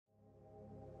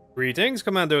Greetings,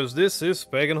 Commandos. This is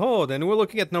Pagan Horde, and we're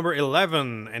looking at number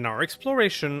 11 in our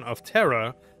exploration of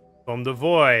Terra from the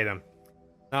Void.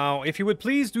 Now, if you would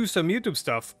please do some YouTube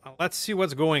stuff, let's see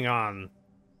what's going on.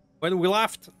 When we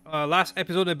left last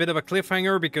episode, a bit of a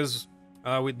cliffhanger because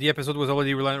the episode was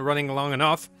already running long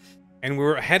enough, and we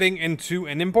were heading into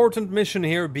an important mission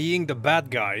here, being the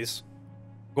bad guys,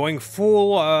 going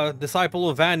full Disciple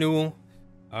of Anu,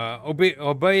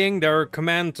 obeying their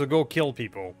command to go kill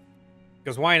people.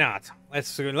 Because why not?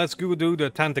 Let's go do the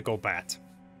tentacle bat.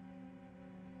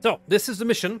 So this is the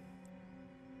mission.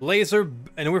 Laser,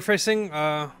 and we're facing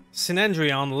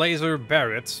Synandrion laser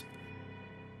barrets.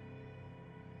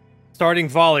 Starting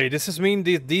volley. This is mean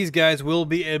these guys will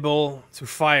be able to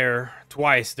fire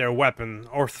twice their weapon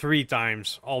or 3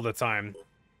 times all the time.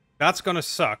 That's gonna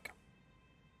suck.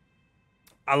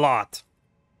 A lot.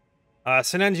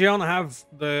 Synandrion have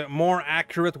the more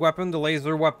accurate weapon. The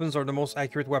laser weapons are the most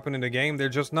accurate weapon in the game. They're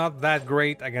just not that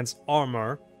great against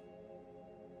armor.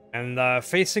 And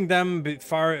facing them,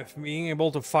 being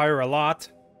able to fire a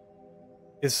lot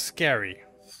is scary.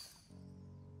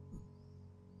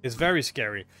 It's very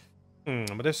scary.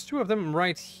 But there's 2 of them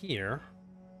right here.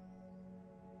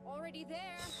 Already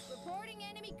there. Reporting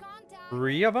enemy contact.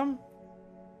 3 of them?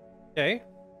 Okay.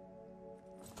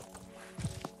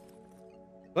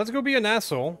 Let's go be an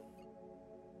asshole.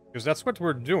 Because that's what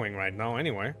we're doing right now,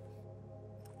 anyway.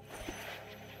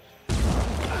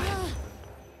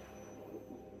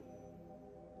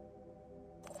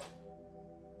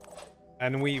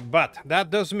 But that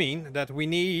does mean that we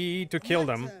need to kill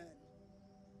them.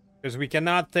 Because we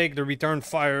cannot take the return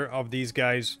fire of these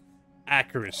guys'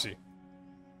 accuracy.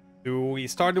 We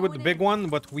started with the big one,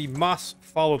 but we must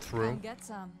follow through.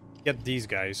 Get these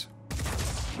guys.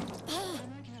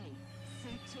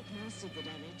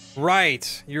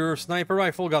 Right, your sniper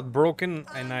rifle got broken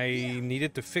and I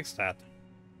needed to fix that.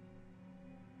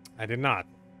 I did not.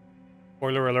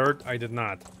 Spoiler alert, I did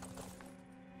not.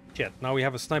 Shit, now we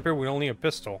have a sniper with only a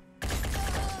pistol.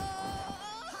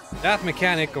 That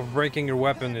mechanic of breaking your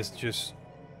weapon is just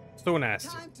so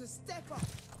nasty.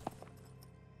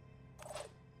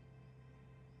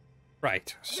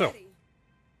 Right, so.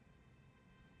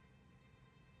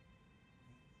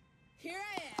 Here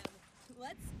I am.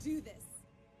 Let's do this.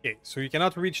 Okay, so you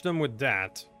cannot reach them with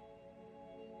that.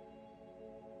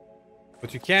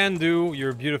 But you can do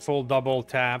your beautiful double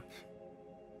tap.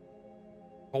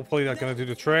 Hopefully that's gonna do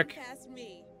the trick.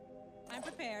 I'm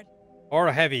prepared. Or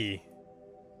a heavy.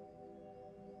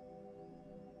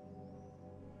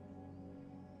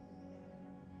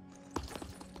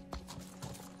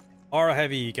 Or a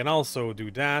heavy can also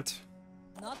do that.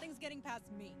 Nothing's getting past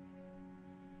me.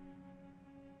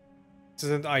 This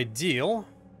isn't ideal.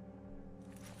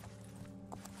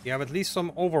 You have at least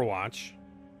some overwatch.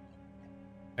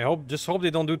 Just hope they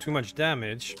don't do too much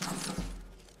damage.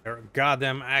 Their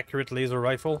goddamn accurate laser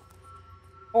rifle.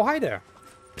 Oh, hi there.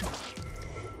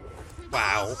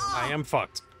 Wow, I am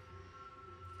fucked.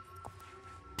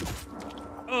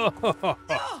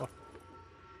 Oh,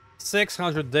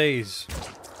 600 days.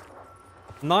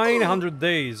 900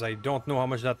 days. I don't know how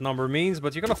much that number means,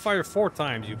 but you're gonna fire 4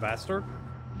 times, you bastard.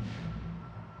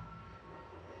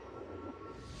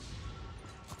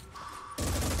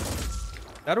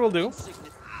 That will do.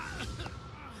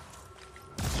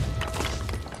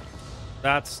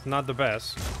 That's not the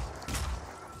best.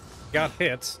 Got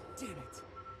hit.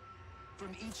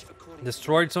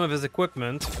 Destroyed some of his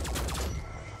equipment.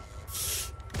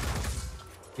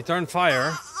 He turned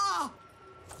fire.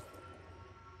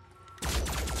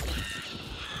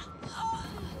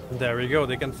 There we go.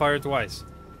 They can fire twice.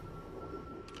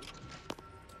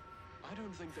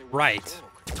 Right.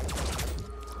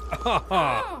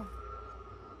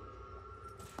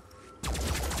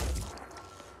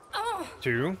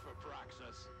 Two.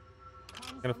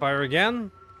 Gonna fire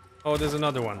again. Oh, there's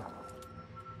another one.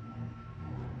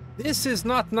 This is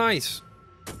not nice.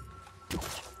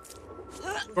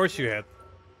 Of course you hit.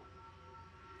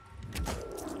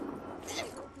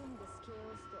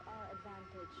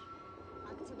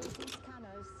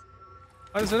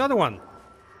 Oh, there's another one.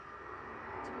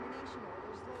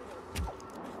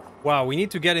 Wow, we need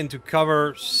to get into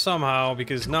cover somehow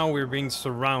because now we're being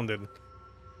surrounded.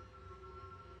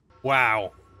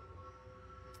 Wow.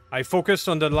 I focused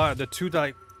on the 2 that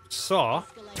I saw.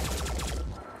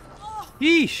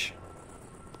 Yeesh.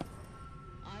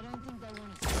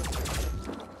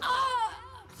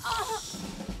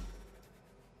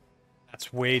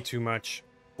 That's way too much.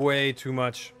 Way too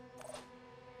much.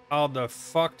 How the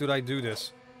fuck did I do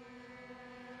this?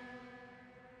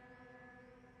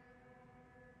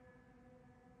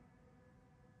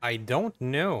 I don't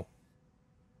know.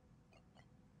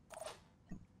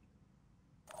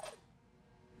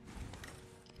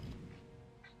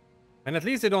 And at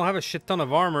least they don't have a shit ton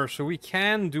of armor, so we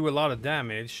can do a lot of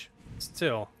damage.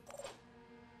 Still.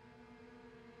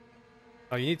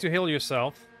 Oh, you need to heal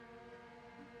yourself.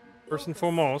 First and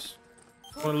foremost.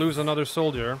 Don't want to lose another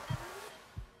soldier.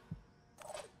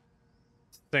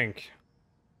 Think.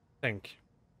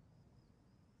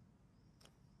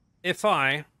 If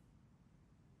I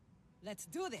Let's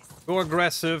do this. go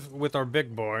aggressive with our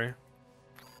big boy,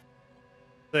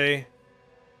 say,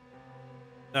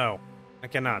 no, I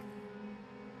cannot.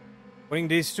 Putting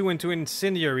these two into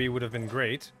incendiary would have been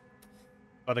great,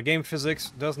 but the game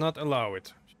physics does not allow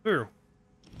it. Sure.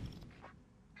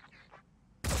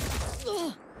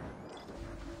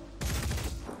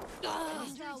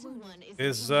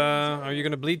 Are you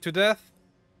gonna bleed to death?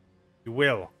 You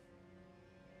will.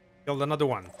 Killed another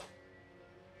one.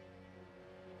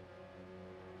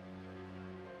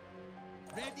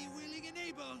 Ready, willing, and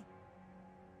able.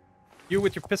 You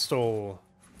with your pistol.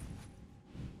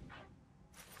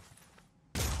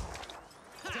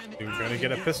 You're gonna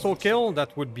get a pistol kill?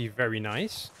 That would be very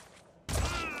nice.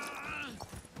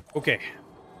 Okay.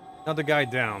 Another guy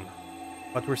down.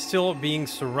 But we're still being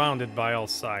surrounded by all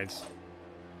sides.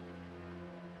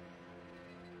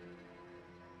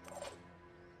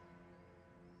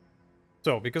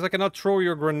 So, because I cannot throw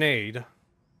your grenade,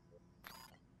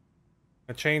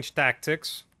 I change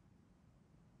tactics.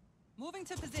 Moving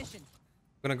to position.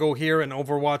 I'm gonna go here and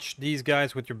overwatch these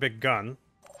guys with your big gun.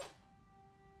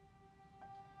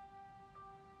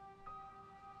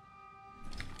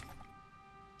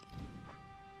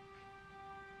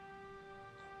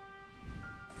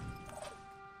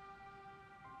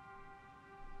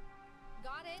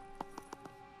 Got it.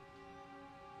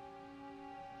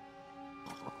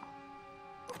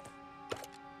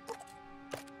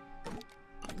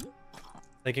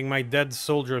 Taking my dead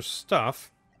soldier's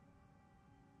stuff.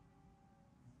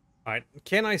 Alright,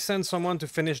 can I send someone to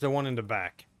finish the one in the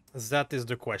back? That is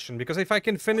the question. Because if I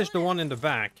can finish the one in the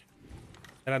back,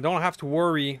 then I don't have to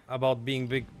worry about being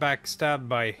backstabbed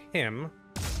by him.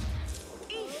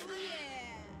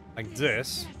 Like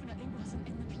this. Definitely wasn't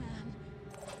in the plan.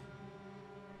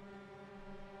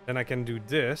 Then I can do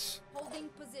this. Holding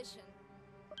position.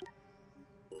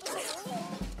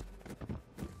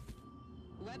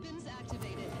 Weapons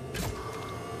activated.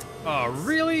 Oh,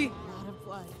 really? Lot of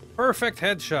blood. Perfect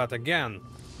headshot again.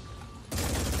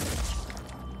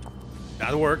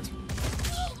 That worked.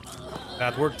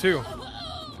 That worked too.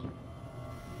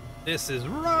 This is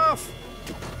rough.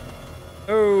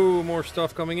 Oh, more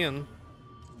stuff coming in.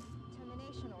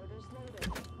 Termination orders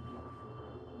loaded.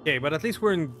 Okay, but at least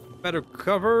we're in better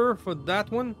cover for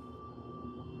that one.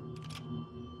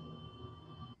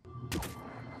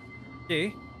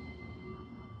 Okay.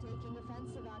 Taking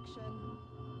offensive action.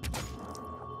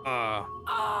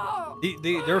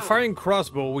 They're firing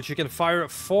crossbow, which you can fire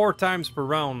 4 times per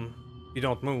round. You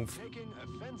don't move. Taking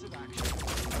offensive action.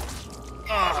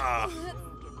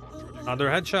 Another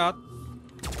headshot.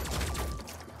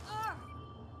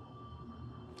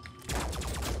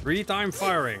 3-time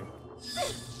firing.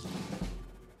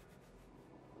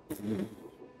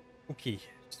 Okay,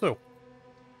 so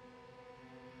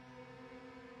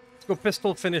let's go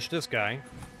pistol finish this guy.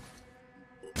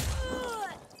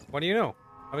 What do you know?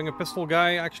 Having a pistol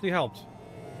guy actually helped.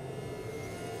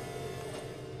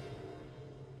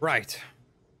 Right.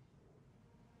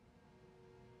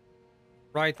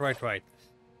 Right.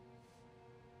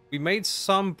 We made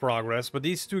some progress, but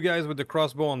these two guys with the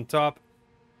crossbow on top,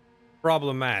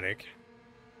 problematic.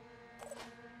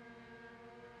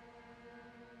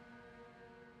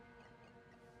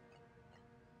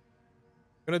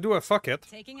 Gonna do a fuck it.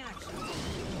 Taking action.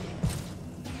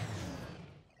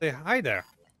 Say hi there.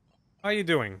 How you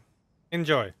doing?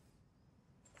 Enjoy.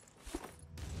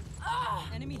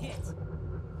 Enemy hit.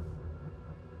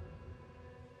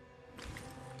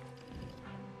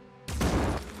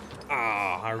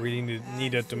 I really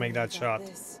needed to make that shot.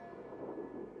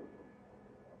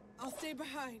 I'll stay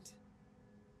behind.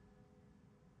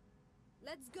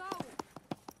 Let's go.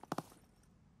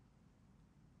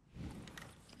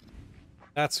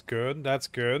 That's good, that's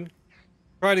good.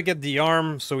 Try to get the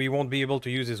arm so he won't be able to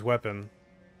use his weapon.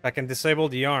 If I can disable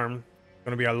the arm, it's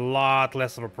gonna be a lot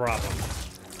less of a problem.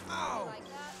 Like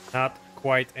that. Not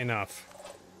quite enough.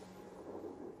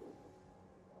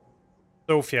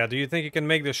 Sophia, do you think you can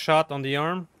make the shot on the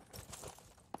arm?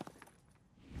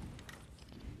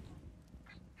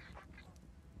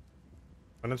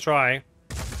 Gonna try.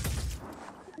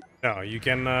 No, you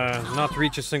can not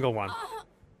reach a single one.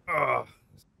 Ugh.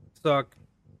 Stuck.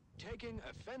 Taking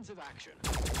offensive action.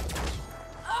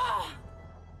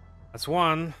 That's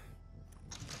one.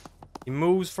 He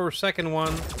moves for a second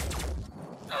one.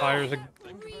 Fires a...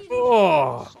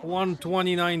 Oh,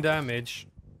 129 damage.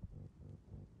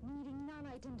 Needing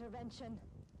nanite intervention.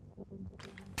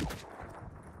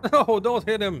 Oh, don't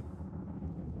hit him.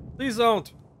 Please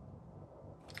don't.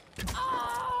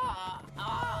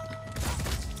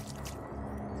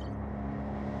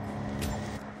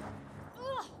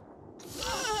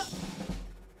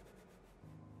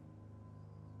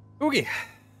 Okay.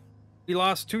 We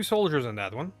lost 2 soldiers in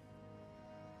that one.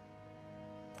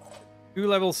 2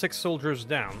 level 6 soldiers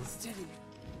down. Steady.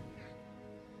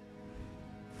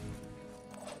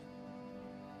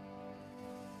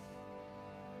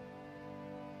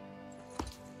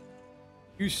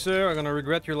 You, sir, are gonna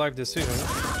regret your life decision.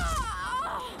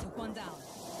 Took one down.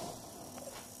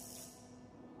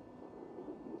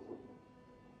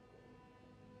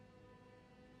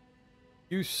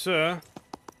 You, sir,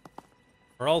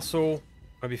 are also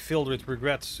gonna be filled with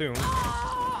regret soon. Enemy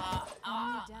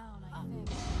down, I think.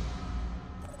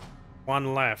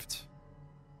 1 left.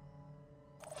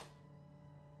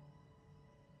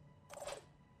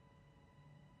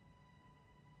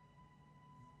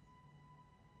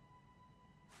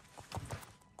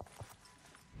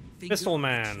 Pistol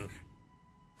man.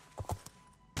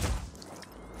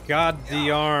 Got the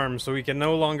arm, so he can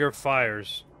no longer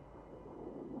fires.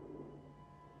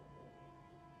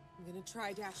 I'm gonna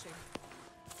try dashing.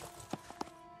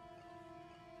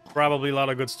 Probably a lot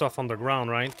of good stuff on the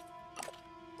ground, right?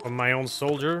 From my own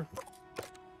soldier.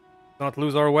 Not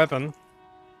lose our weapon.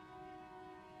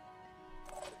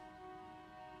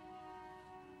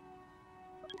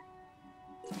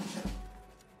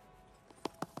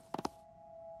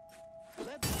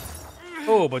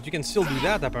 Oh, but you can still do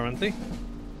that, apparently.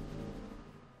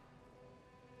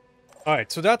 Alright,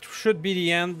 so that should be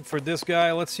the end for this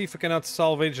guy. Let's see if we cannot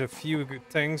salvage a few good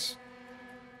things.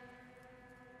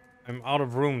 I'm out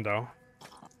of room, though.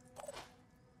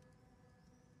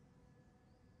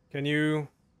 Can you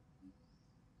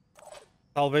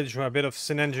salvage a bit of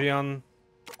Synendrion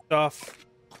stuff?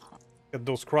 Get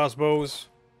those crossbows.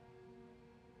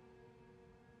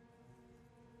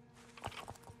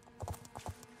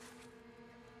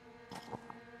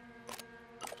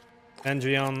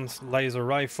 Endrion's laser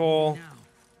rifle.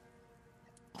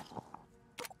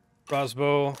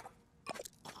 Crossbow.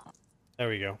 There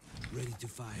we go. Ready to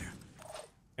fire.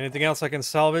 Anything else I can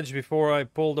salvage before I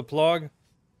pull the plug?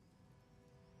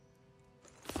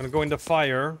 I'm gonna go in the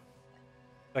fire.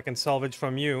 I can salvage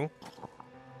from you.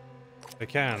 I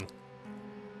can.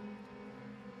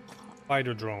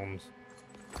 Fighter drones.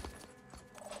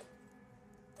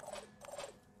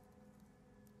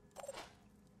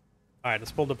 Alright,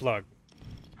 let's pull the plug.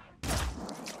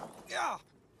 Yeah.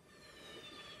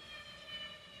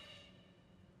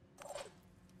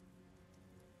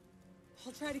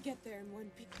 I'll try to get there in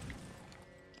one piece.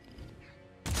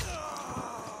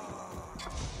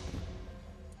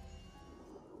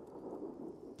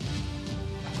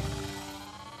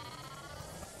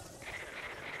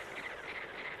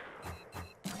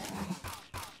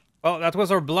 Well, that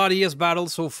was our bloodiest battle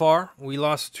so far. We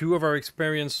lost 2 of our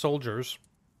experienced soldiers.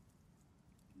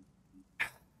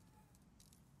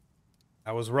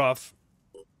 That was rough.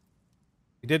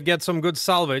 We did get some good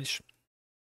salvage.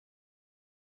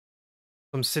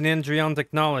 Some Synendrion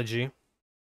technology.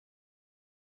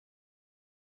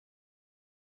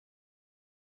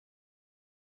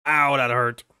 Ow, that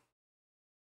hurt.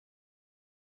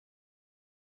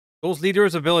 Those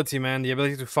leaders' ability, man, the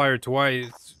ability to fire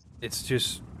twice, it's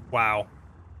just wow.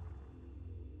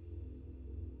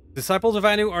 Disciples of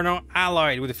Anu are now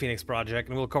allied with the Phoenix Project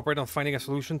and will cooperate on finding a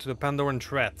solution to the Pandoran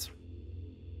threat.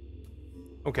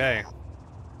 Okay.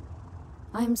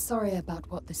 I am sorry about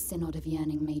what the Synod of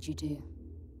Yearning made you do.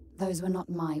 Those were not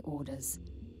my orders.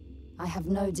 I have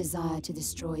no desire to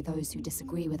destroy those who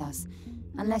disagree with us,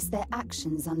 unless their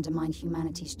actions undermine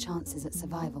humanity's chances at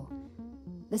survival.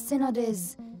 The Synod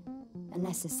is a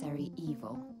necessary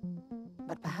evil,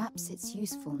 but perhaps its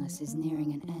usefulness is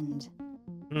nearing an end.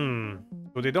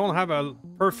 So they don't have a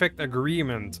perfect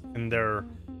agreement in their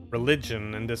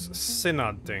religion and this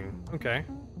Synod thing. Okay.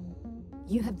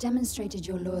 You have demonstrated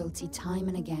your loyalty time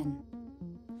and again.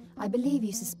 I believe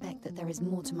you suspect that there is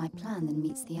more to my plan than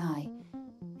meets the eye,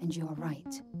 and you are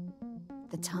right.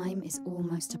 The time is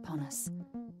almost upon us.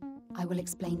 I will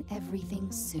explain everything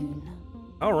soon.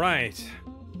 Alright.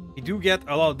 We do get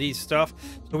a lot of these stuff.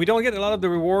 So we don't get a lot of the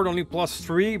reward, only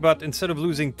 +3, but instead of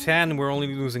losing 10, we're only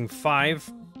losing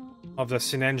 5 of the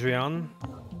Synendrion.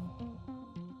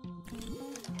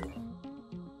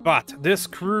 But this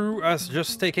crew is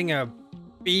just taking a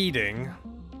beating.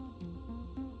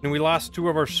 And we lost 2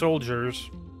 of our soldiers.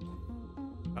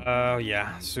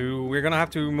 Yeah, so we're gonna have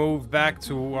to move back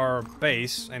to our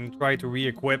base and try to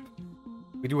re-equip.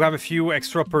 We do have a few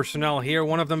extra personnel here,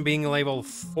 one of them being level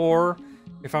 4,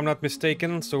 if I'm not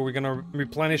mistaken, so we're gonna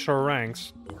replenish our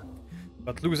ranks.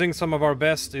 But losing some of our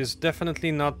best is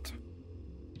definitely not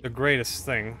the greatest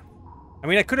thing. I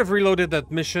mean, I could have reloaded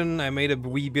that mission, I made a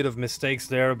wee bit of mistakes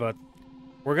there, but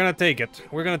we're gonna take it.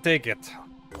 We're gonna take it.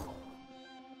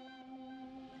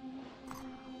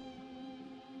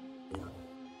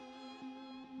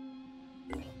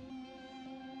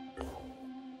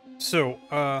 So,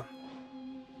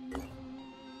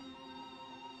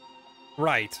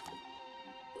 right.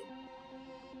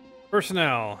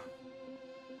 Personnel.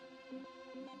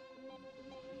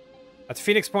 At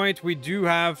Phoenix Point, we do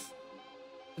have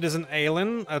Citizen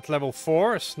Aelin at level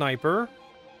 4, a sniper.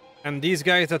 And these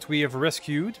guys that we have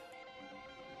rescued.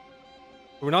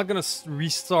 We're not gonna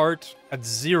restart at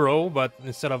 0, but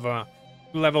instead of a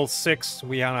level 6,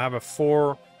 we have a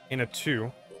 4 and a 2.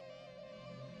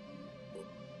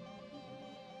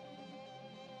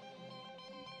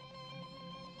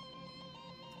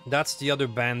 That's the other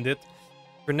bandit.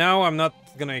 For now, I'm not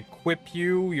gonna equip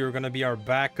you. You're gonna be our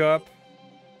backup.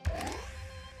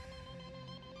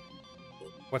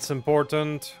 What's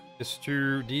important is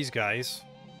to these guys.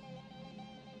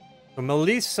 So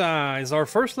Melissa is our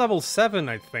first level 7,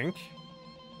 I think.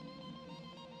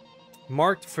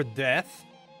 Marked for death.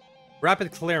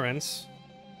 Rapid clearance.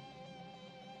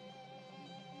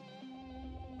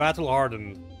 Battle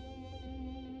hardened.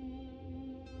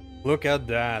 Look at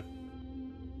that.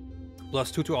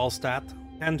 +2 to all stat,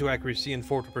 10 to accuracy, and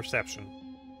 4 to perception.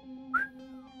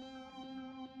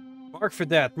 Mark for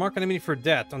death. Mark an enemy for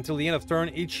death. Until the end of turn,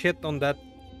 each hit on that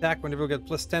attack whenever you get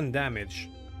 +10 damage.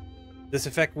 This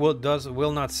effect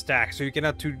will not stack, so you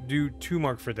cannot do 2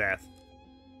 mark for death.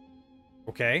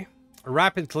 Okay.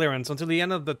 Rapid clearance. Until the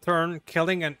end of the turn,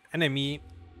 killing an enemy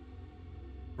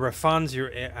refunds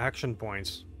your action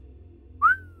points.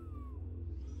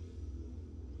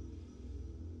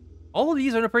 All of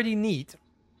these are pretty neat.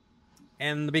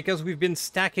 And because we've been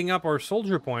stacking up our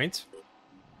soldier points,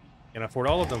 can afford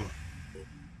all of them.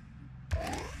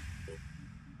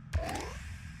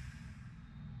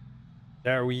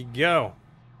 There we go.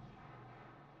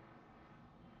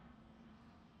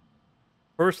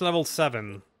 First level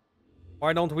 7.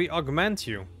 Why don't we augment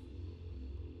you?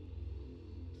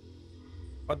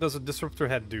 What does a disruptor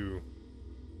head do?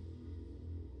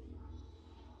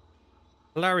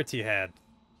 Clarity head.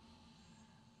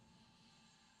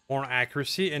 More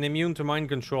accuracy and immune to mind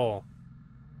control.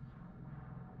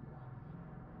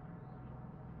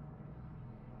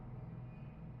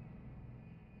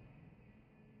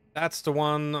 That's the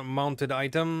one. Mounted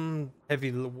item.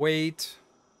 Heavy weight.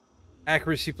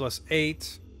 Accuracy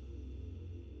 +8.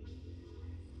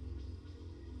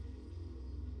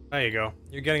 There you go.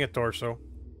 You're getting a torso.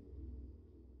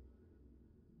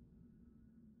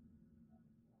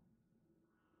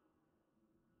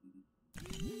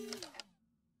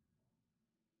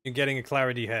 You're getting a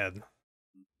clarity head.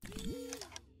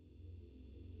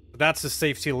 That's the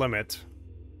safety limit.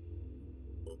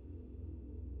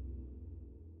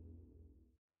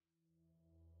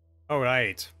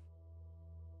 Alright.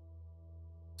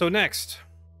 So next,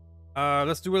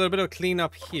 let's do a little bit of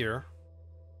cleanup here.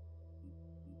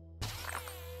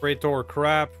 Praetor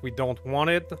crap, we don't want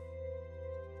it.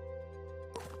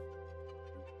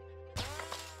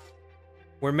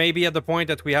 We're maybe at the point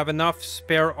that we have enough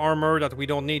spare armor that we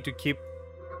don't need to keep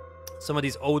some of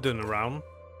these Odin around.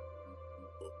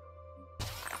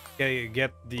 Okay,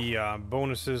 get the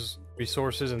bonuses,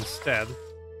 resources instead.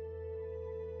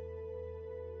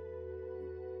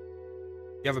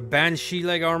 You have a Banshee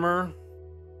leg armor.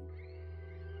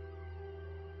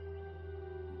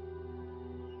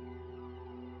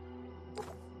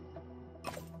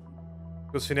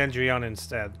 Go Synendrion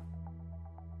instead.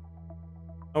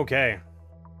 Okay.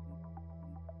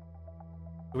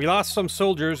 We lost some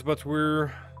soldiers, but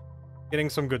we're getting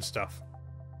some good stuff.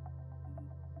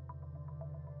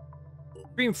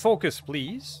 Extreme focus,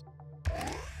 please.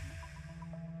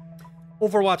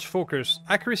 Overwatch focus.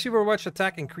 Accuracy Overwatch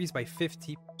attack increased by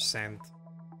 50%.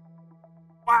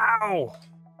 Wow!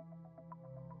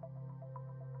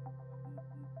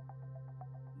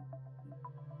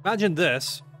 Imagine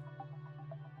this.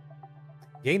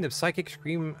 Gain the Psychic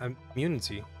Scream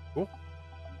immunity. Cool.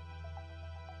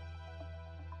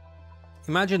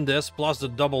 Imagine this plus the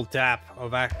double tap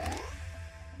of act.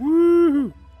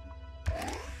 Woo!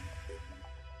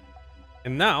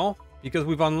 And now, because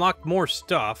we've unlocked more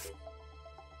stuff,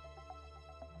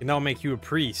 can now make you a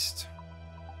priest.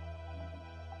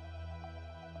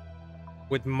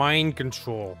 With mind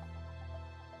control.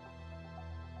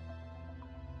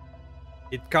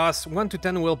 It costs 1 to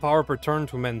 10 willpower per turn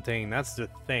to maintain. That's the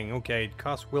thing. Okay, it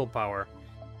costs willpower.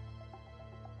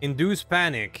 Induce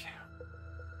panic.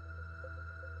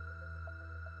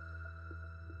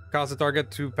 Cause the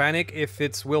target to panic if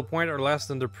its will point are less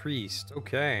than the priest.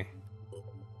 Okay.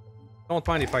 Don't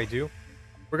mind if I do.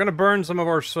 We're gonna burn some of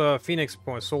our Phoenix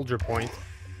soldier point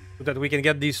so that we can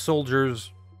get these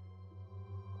soldiers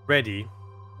ready.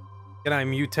 Can I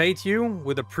mutate you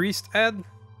with a priest head?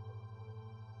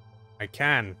 I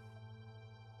can.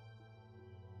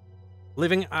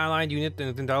 Living allied unit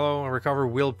in Tindalo recover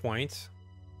will points.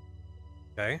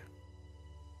 Okay.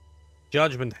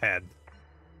 Judgment head.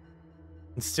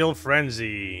 Instill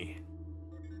frenzy.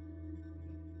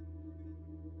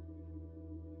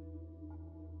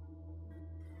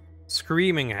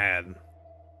 Screaming head.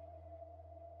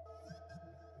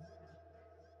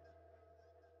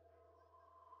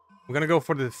 I'm gonna go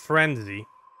for the frenzy.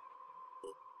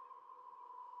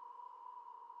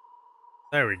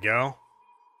 There we go.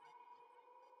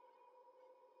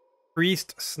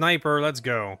 Priest sniper, let's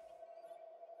go.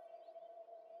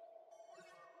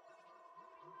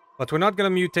 But we're not gonna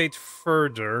mutate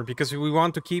further because we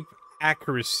want to keep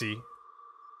accuracy.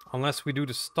 Unless we do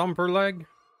the stomper leg.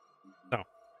 No.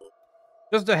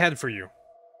 Just the head for you.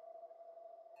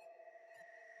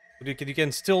 But you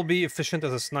can still be efficient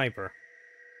as a sniper.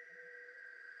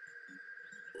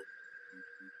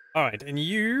 Alright, and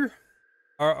you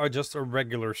are just a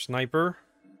regular sniper.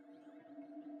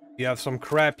 You have some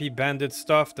crappy bandit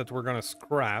stuff that we're gonna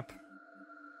scrap.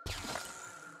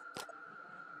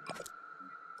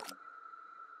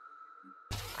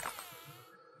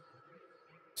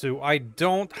 So I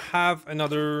don't have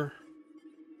another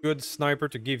good sniper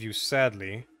to give you,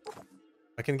 sadly.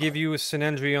 I can give you a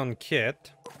Synendrion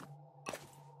kit.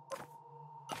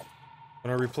 I'm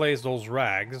gonna replace those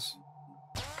rags.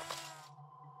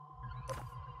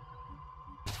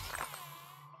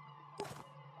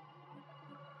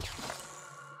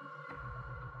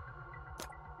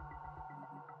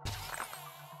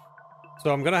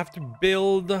 So I'm gonna have to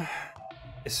build a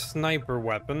sniper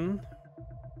weapon.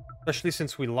 Especially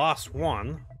since we lost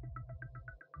one.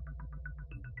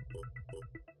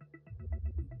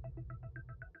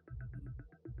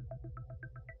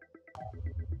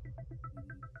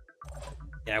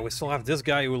 Yeah, we still have this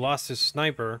guy who lost his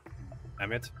sniper.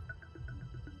 Damn it.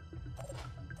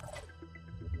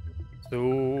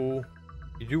 So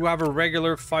you do have a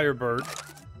regular Firebird.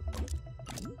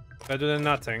 Better than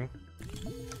nothing.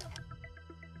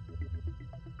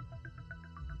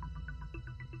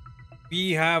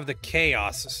 We have the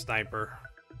Chaos Sniper.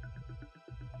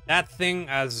 That thing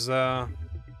has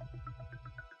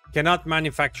cannot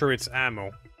manufacture its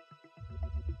ammo.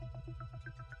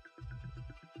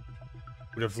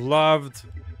 Would have loved.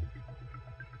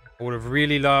 I would have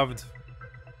really loved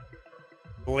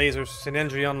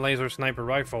Synendrion laser sniper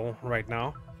rifle right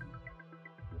now.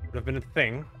 Would have been a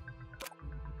thing.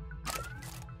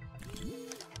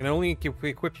 Can only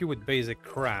equip you with basic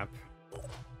crap.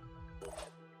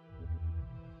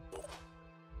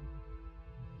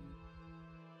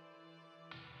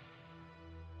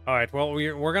 Alright, well,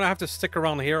 we're gonna have to stick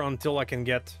around here until I can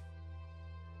get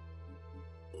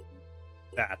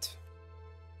that.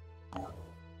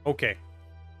 Okay.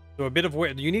 So a bit of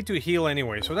weight. You need to heal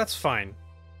anyway, so that's fine.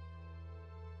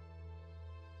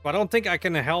 But I don't think I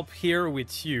can help here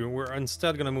with you. We're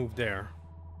instead gonna move there.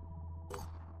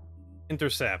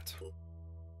 Intercept.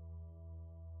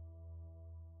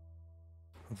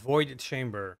 Void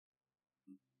chamber.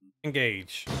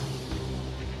 Engage.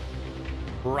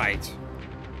 Right.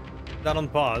 That on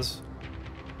pause.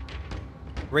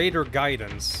 Raider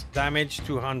guidance. Damage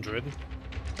 200.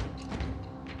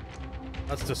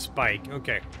 That's the spike.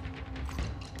 Okay.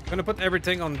 I'm gonna put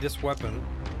everything on this weapon.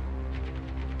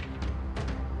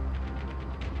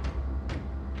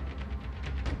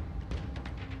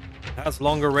 Has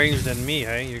longer range than me,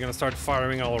 hey? You're gonna start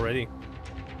firing already.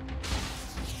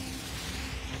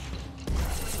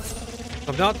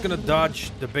 I'm not gonna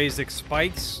dodge the basic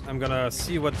spikes. I'm gonna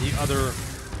see what the other...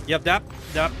 Yep,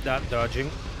 that dodging.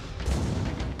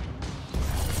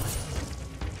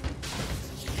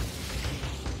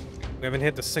 We haven't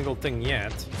hit a single thing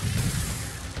yet.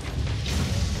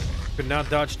 Could not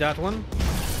dodge that one.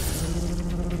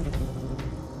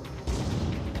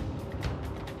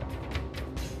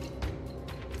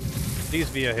 Please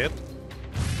be a hit.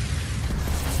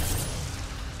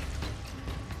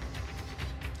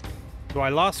 So I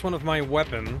lost one of my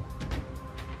weapon.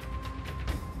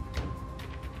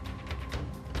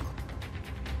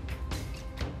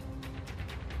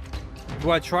 Do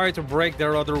I try to break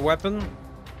their other weapon?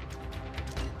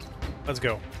 Let's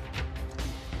go.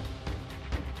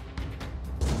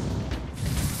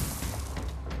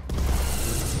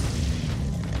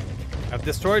 I've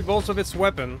destroyed both of its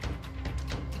weapon.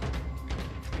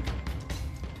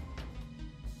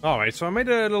 Alright, so I made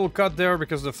a little cut there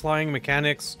because of the flying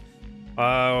mechanics.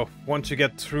 Once you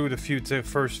get through the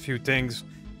first few things,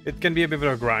 it can be a bit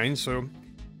of a grind, so...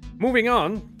 Moving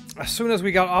on, as soon as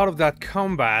we got out of that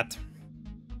combat,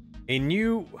 a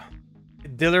new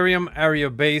Delirium area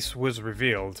base was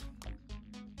revealed.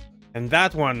 And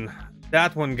that one,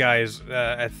 guys,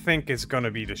 I think is gonna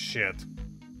be the shit.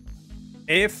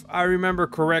 If I remember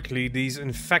correctly, these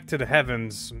Infected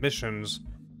Heavens missions...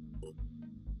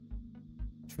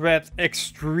 Threat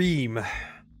extreme.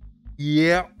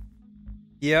 Yep.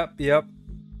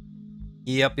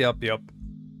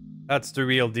 That's the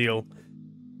real deal.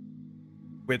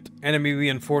 With enemy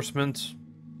reinforcements.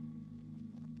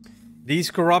 These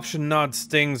corruption nods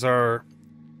things are...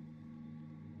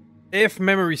 If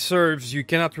memory serves, you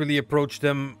cannot really approach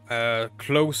them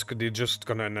close, because they're just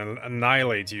gonna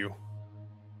annihilate you.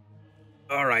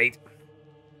 Alright.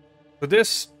 So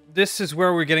this is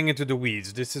where we're getting into the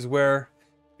weeds. This is where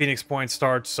Phoenix Point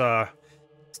stops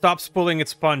pulling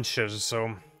its punches,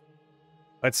 so...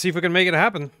 Let's see if we can make it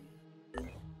happen.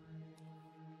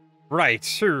 Right,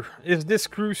 sure. Is this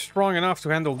crew strong enough to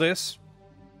handle this?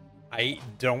 I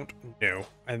don't know.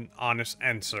 An honest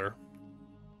answer.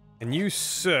 And you,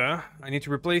 sir, I need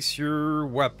to replace your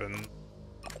weapon.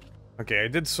 Okay, I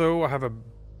did so. I have a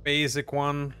basic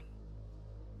one.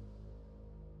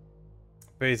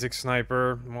 Basic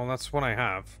sniper. Well, that's what I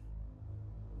have.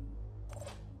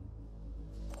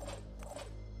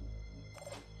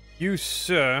 You,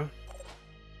 sir.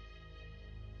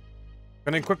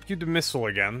 Gonna equip you the missile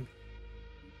again.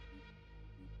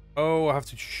 Oh, I have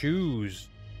to choose.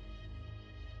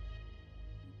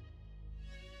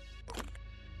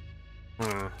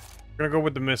 We're gonna go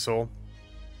with the missile.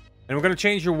 And we're gonna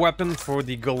change your weapon for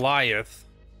the Goliath.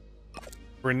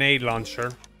 Grenade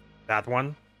launcher. That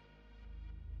one.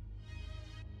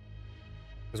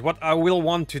 Because what I will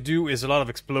want to do is a lot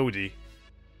of explodey.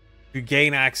 To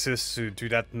gain access to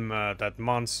that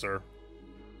monster.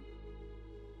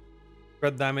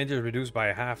 Threat damage is reduced by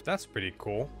half. That's pretty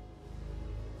cool.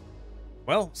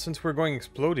 Well, since we're going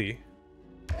explodey,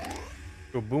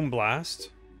 go boom blast.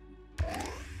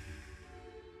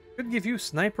 Could give you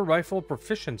sniper rifle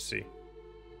proficiency.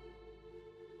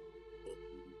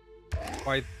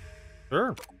 Quite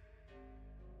sure.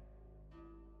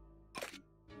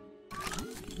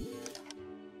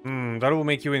 That will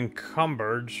make you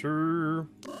encumbered. Sure.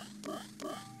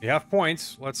 You have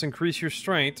points. Let's increase your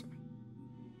strength.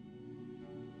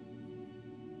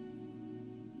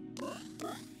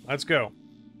 Let's go.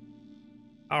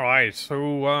 Alright,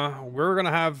 so we're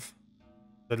gonna have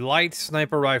the light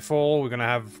sniper rifle. We're gonna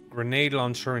have grenade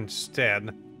launcher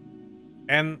instead.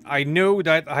 And I know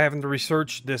that I haven't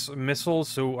researched this missile,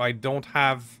 so I don't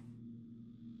have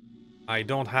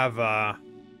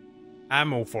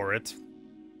ammo for it.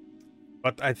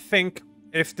 But I think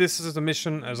if this is the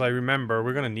mission as I remember,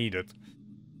 we're gonna need it.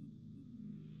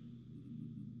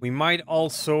 We might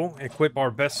also equip our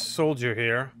best soldier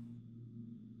here.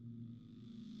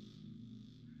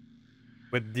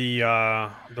 With the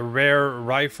rare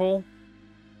rifle.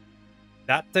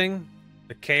 That thing.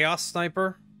 The Chaos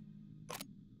Sniper.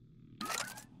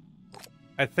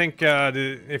 I think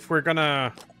if we're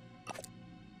gonna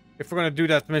do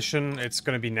that mission, it's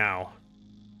gonna be now.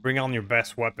 Bring on your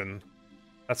best weapon.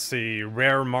 That's the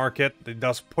rare market. It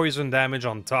does poison damage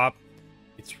on top.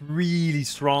 It's really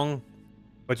strong.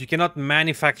 But you cannot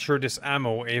manufacture this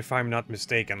ammo if I'm not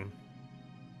mistaken.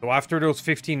 So after those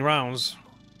 15 rounds...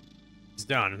 It's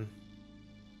done.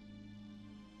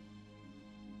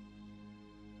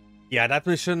 Yeah, that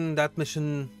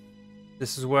mission,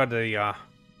 this is where the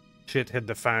shit hit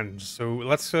the fan. So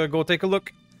let's go take a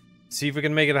look, see if we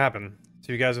can make it happen.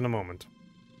 See you guys in a moment.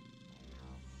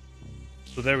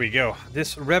 So there we go.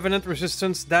 This Revenant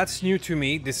Resistance, that's new to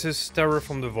me. This is Terror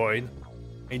from the Void.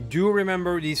 I do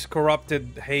remember these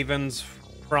Corrupted Havens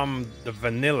from the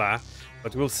vanilla,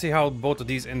 but we'll see how both of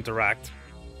these interact.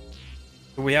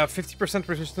 So we have 50%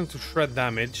 resistance to shred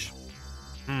damage.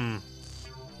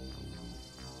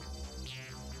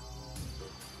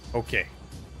 Okay.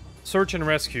 Search and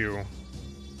rescue.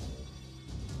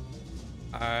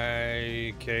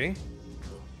 Okay.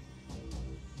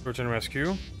 Search and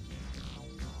rescue.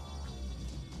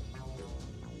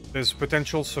 There's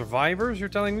potential survivors, you're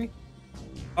telling me?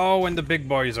 Oh, and the big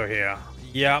boys are here.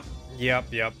 Yep.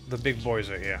 The big boys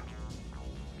are here.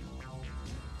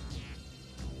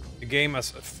 The game has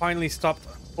finally stopped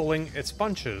pulling its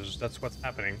punches. That's what's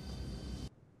happening.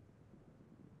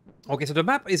 Okay, so the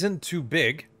map isn't too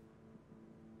big.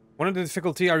 One of the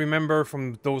difficulty I remember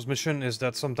from those missions is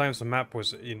that sometimes the map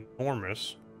was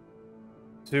enormous.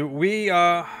 So we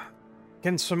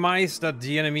can surmise that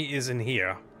the enemy is in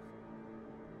here.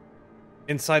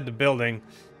 Inside the building.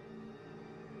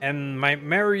 And my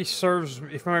memory serves,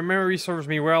 if my memory serves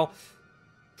me well,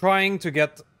 trying to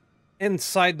get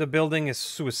inside the building is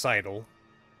suicidal.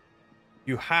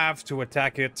 You have to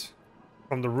attack it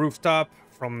from the rooftop,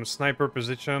 from sniper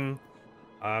position,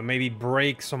 maybe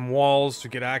break some walls to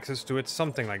get access to it,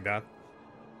 something like that.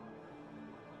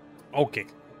 Okay.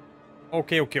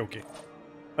 Okay.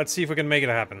 Let's see if we can make it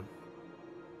happen.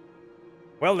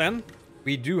 Well then,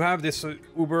 we do have this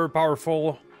uber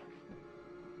powerful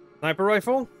sniper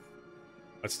rifle.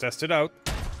 Let's test it out.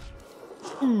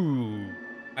 Ooh,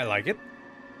 I like it.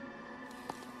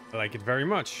 I like it very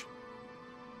much.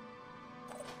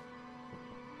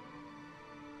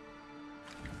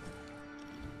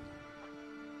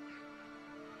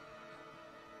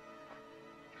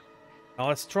 Now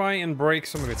let's try and break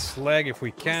some of its leg if we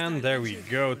can. There we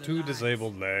go, 2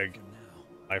 disabled leg.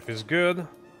 Life is good.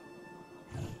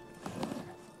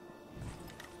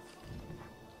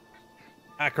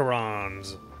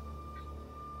 Acherons.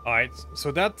 Alright,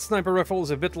 so that sniper rifle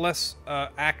is a bit less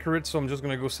accurate, so I'm just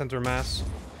gonna go center mass.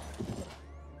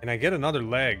 And I get another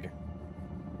leg.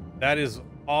 That is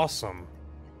awesome.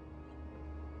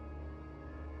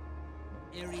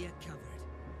 Area covered.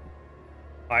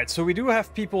 Alright, so we do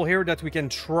have people here that we can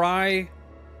try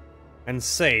and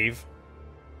save.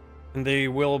 And they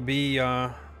will be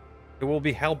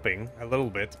helping a little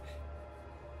bit.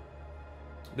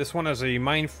 This one has a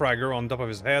mine fragger on top of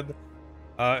his head.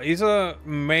 He's a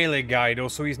melee guy though,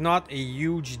 so he's not a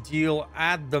huge deal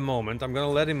at the moment. I'm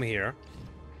gonna let him here.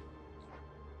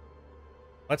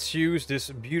 Let's use this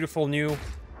beautiful new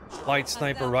light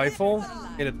sniper rifle.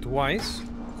 Hit it twice.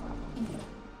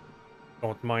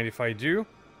 Don't mind if I do.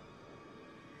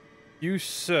 You,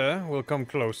 sir, will come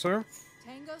closer.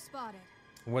 Tango spotted.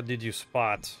 What did you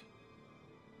spot?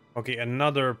 Okay,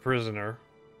 another prisoner.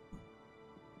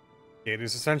 Okay,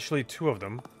 there's essentially 2 of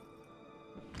them.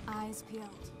 Eyes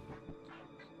peeled.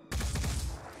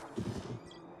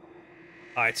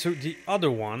 Alright, so the other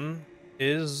one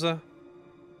is an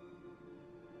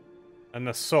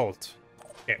assault.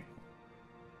 Okay.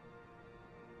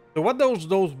 So what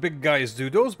those big guys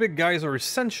do, those big guys are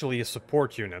essentially a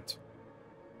support unit.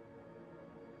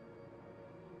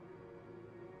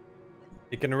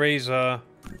 They can raise, they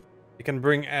can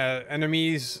bring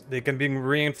enemies, they can bring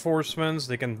reinforcements,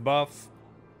 they can buff,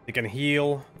 they can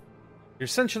heal. You're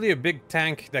essentially a big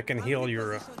tank that can heal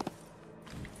your,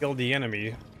 kill the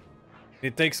enemy.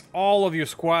 It takes all of your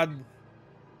squad,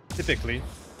 typically,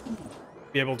 to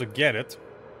be able to get it.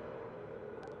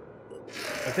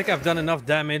 I think I've done enough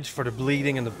damage for the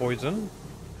bleeding and the poison.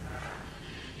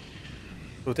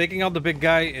 So taking out the big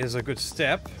guy is a good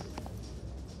step.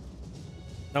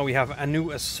 Now we have a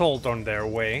new assault on their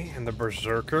way, and the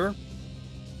berserker.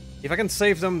 If I can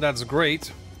save them, that's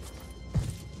great.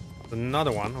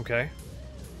 Another one, okay.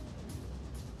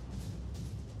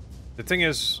 The thing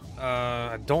is,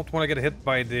 I don't want to get hit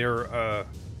by their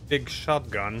big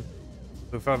shotgun.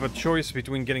 So if I have a choice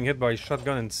between getting hit by a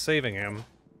shotgun and saving him,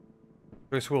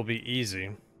 this will be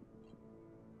easy.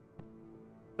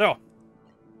 So,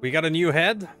 we got a new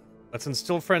head. Let's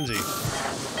instill frenzy.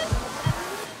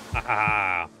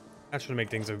 Haha! That should make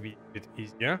things a bit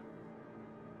easier.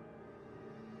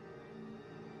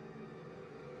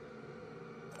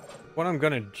 What I'm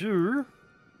gonna do,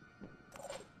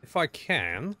 if I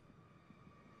can,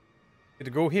 is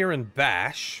go here and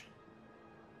bash.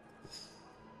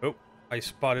 Oh, I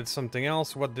spotted something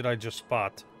else. What did I just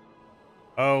spot?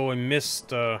 Oh, I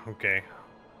missed, okay.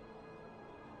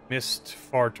 Missed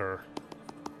farter.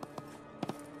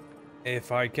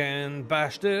 If I can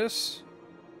bash this.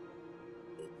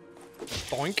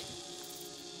 Boink.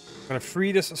 I'm gonna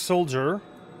free this soldier.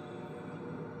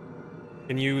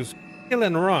 Can use kill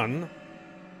and run.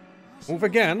 Move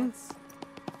again.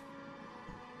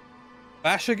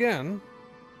 Bash again.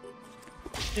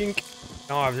 Dink.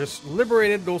 Now I've just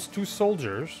liberated those 2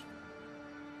 soldiers.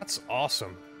 That's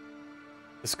awesome.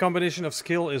 This combination of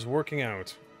skill is working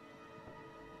out.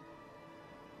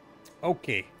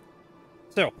 Okay.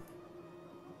 So.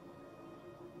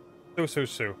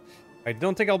 I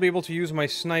don't think I'll be able to use my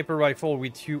sniper rifle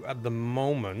with you at the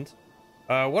moment.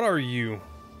 What are you,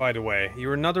 by the way?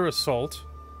 You're another assault.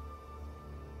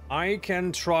 I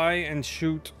can try and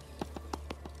shoot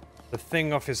the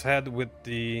thing off his head with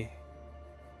the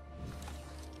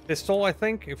pistol, I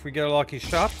think, if we get a lucky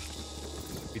shot.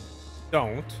 We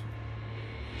don't.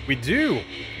 We do!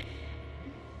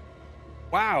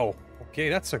 Wow! Okay,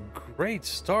 that's a great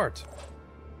start.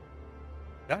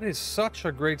 That is such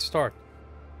a great start.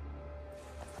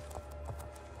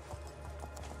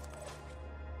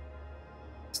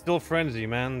 Still frenzy,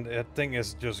 man. That thing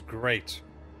is just great.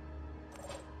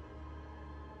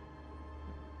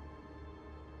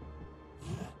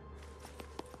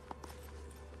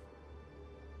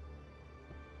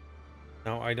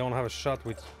 No, I don't have a shot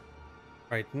with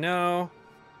right now.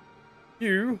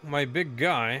 You, my big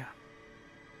guy.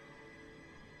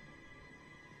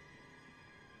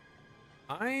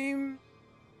 I'm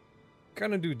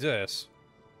gonna do this.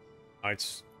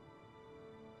 It's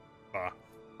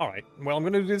alright. Well, I'm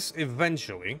gonna do this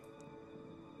eventually.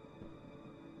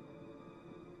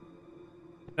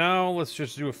 Now let's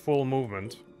just do a full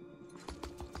movement.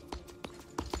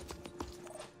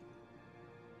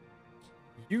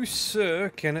 You,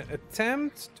 sir, can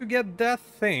attempt to get that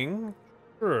thing.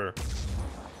 Sure.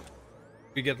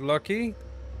 We get lucky?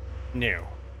 No.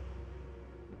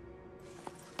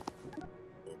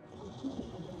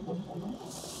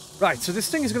 Right, so this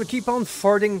thing is gonna keep on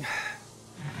farting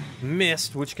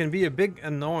mist, which can be a big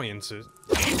annoyance.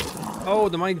 Oh,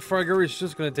 the Mindfragger is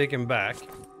just gonna take him back.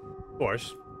 Of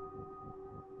course.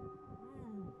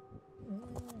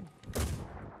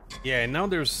 Yeah, now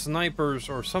there's snipers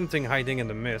or something hiding in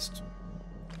the mist.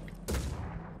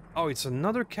 Oh, it's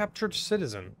another captured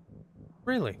citizen.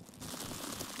 Really?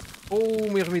 Oh,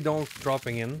 Myrmidon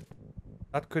dropping in.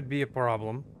 That could be a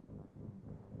problem.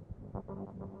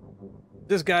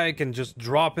 This guy can just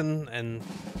drop in and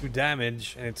do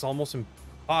damage, and it's almost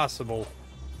impossible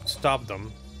to stop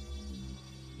them.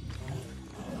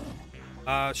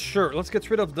 Sure, let's get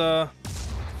rid of the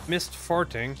mist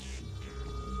farting.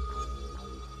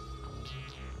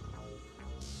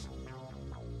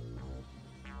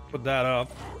 Put that up.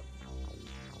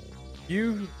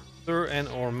 You, sir, and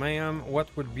or ma'am, what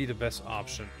would be the best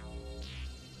option?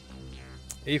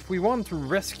 If we want to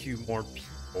rescue more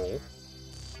people...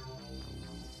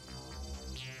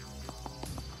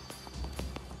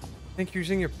 I think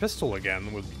using your pistol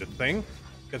again would be the thing.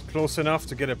 Get close enough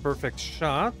to get a perfect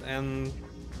shot and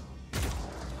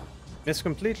miss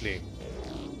completely.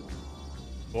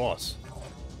 Boss.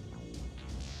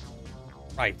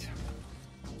 Right.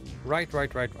 Right.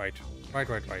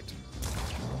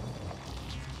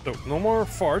 So, no more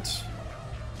farts.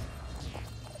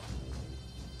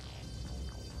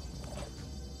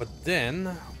 But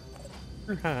then,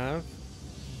 you have...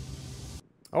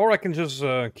 Or I can just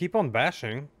keep on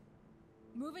bashing.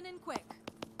 Moving in quick.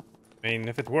 I mean,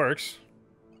 if it works.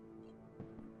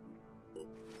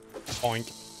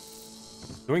 Point.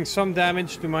 Doing some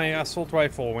damage to my assault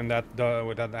rifle when that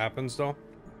happens, though.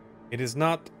 It is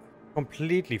not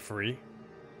completely free.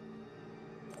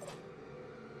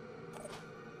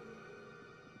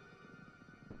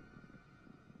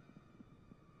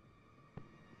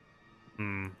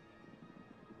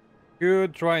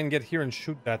 Good. Try and get here and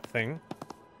shoot that thing.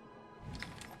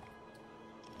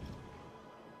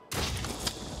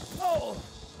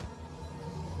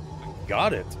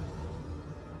 Got it.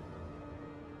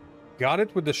 Got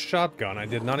it with the shotgun. I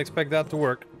did not expect that to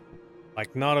work.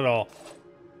 Like, not at all.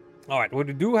 Alright, we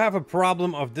do have a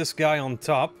problem of this guy on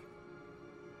top.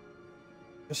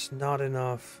 Just not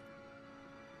enough.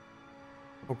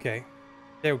 Okay.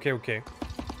 Okay.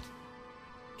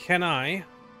 Can I...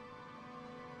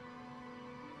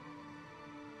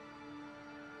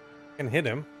 can hit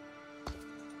him.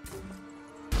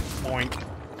 Boink.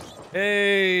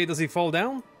 Hey, does he fall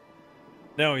down?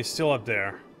 No, he's still up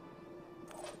there.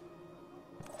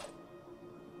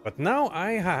 But now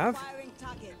I have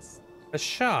a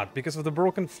shot because of the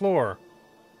broken floor.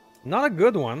 Not a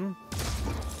good one.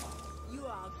 You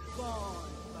are gone,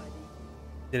 buddy.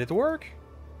 Did it work?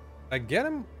 Did I get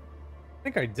him? I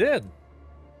think I did.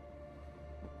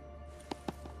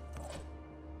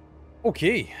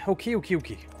 Okay.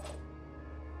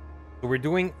 So we're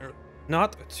doing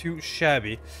not too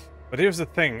shabby. But here's the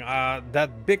thing,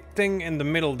 that big thing in the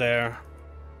middle there,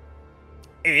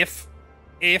 if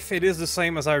it is the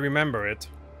same as I remember it,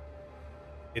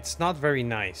 it's not very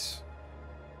nice.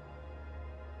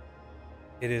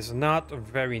 It is not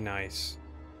very nice.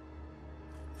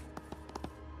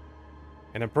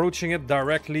 And approaching it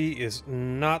directly is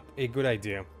not a good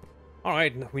idea.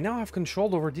 Alright, we now have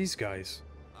control over these guys.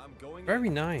 Very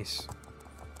nice.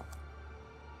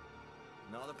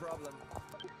 Not a problem.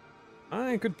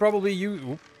 I could probably use...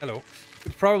 Ooh, hello.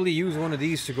 Could probably use one of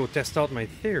these to go test out my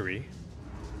theory.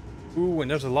 Ooh, and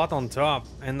there's a lot on top,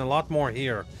 and a lot more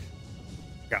here.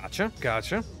 Gotcha.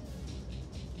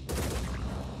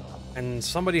 And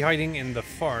somebody hiding in the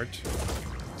fart.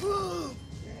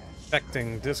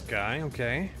 Affecting this guy,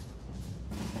 okay.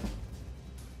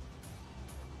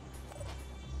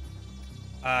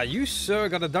 You, sir,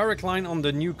 got a direct line on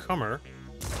the newcomer.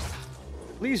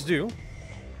 Please do.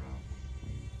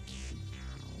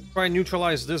 Try and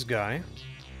neutralize this guy.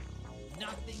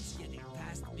 Nothing's getting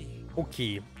past me.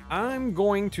 Okay, I'm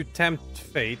going to tempt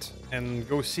fate and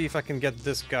go see if I can get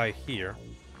this guy here.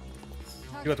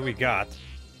 See what we got.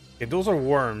 Okay, those are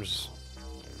worms.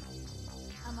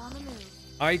 I'm on the move.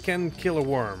 I can kill a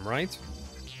worm, right?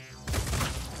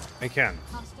 I can.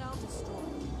 Hostile destroyed.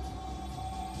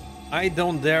 I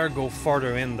don't dare go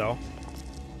farther in, though.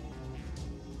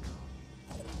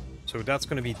 So that's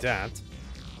gonna be that.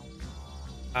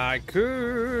 I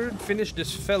could finish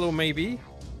this fellow, maybe.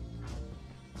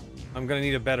 I'm gonna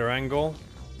need a better angle.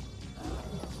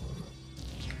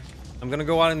 I'm gonna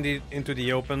go out into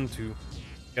the open to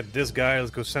get this guy.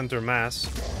 Let's go center mass.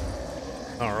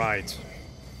 Alright.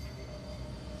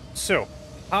 So,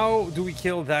 how do we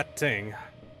kill that thing?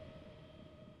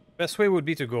 Best way would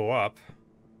be to go up.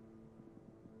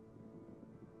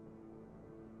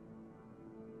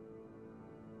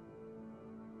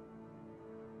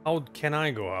 How can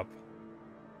I go up?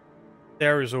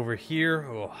 There is over here.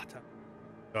 Oh, that's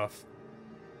tough.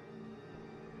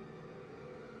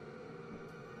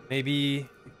 Maybe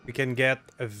we can get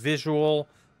a visual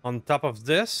on top of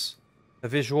this. A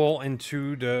visual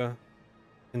into the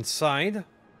inside.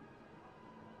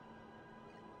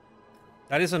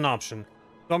 That is an option.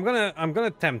 So I'm gonna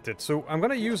attempt it. So I'm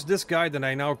gonna use this guy that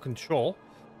I now control,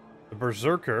 the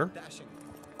Berserker.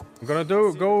 I'm gonna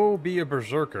go be a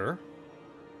Berserker.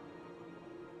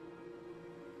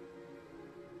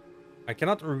 I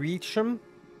cannot reach him.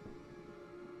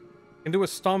 I can do a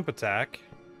stomp attack.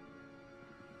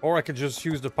 Or I could just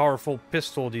use the powerful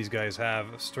pistol these guys have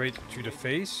straight to the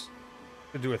face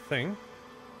to do a thing.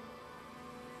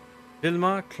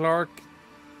 Vilma, Clark.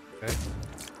 Okay.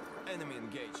 Enemy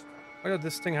engaged. Why does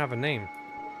this thing have a name?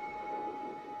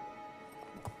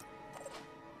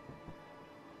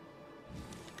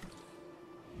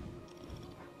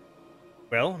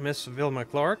 Well, Miss Vilma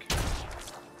Clark.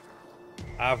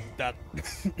 Have that.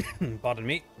 Pardon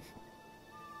me.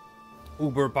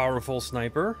 Uber powerful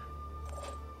sniper.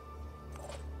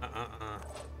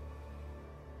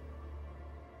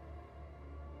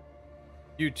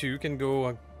 You two can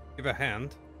go give a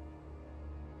hand.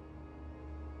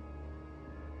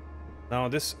 Now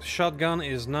this shotgun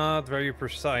is not very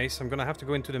precise. I'm gonna have to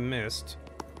go into the mist.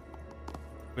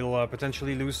 We'll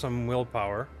potentially lose some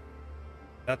willpower.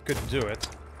 That could do it.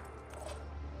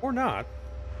 Or not.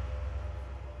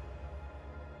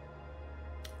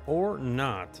 Or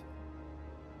not.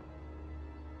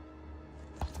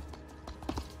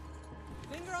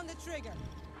 Finger on the trigger.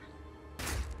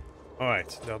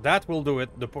 Alright, now that will do it.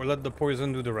 Let the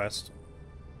poison do the rest.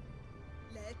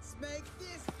 Let's make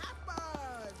this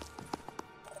happen.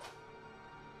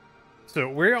 So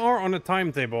we are on a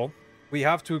timetable. We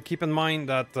have to keep in mind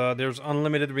that there's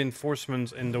unlimited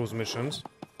reinforcements in those missions.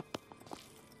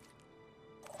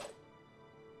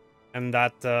 And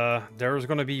that there's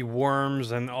gonna be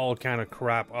worms and all kind of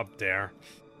crap up there.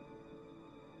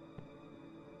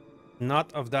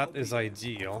 Not of that is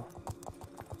ideal.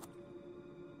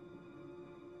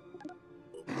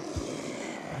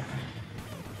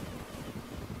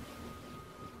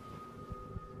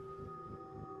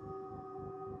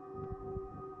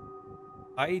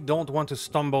 I don't want to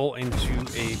stumble into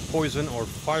a poison or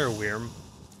fire worm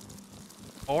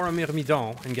or a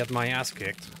myrmidon and get my ass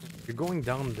kicked. You're going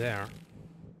down there.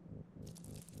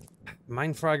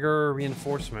 Mindfragger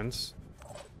reinforcements.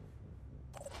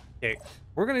 Okay,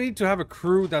 we're gonna need to have a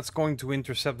crew that's going to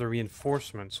intercept the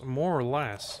reinforcements, more or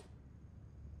less.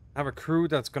 Have a crew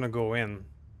that's gonna go in.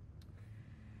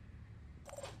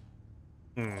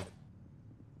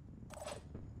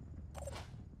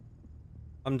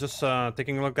 I'm just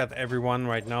taking a look at everyone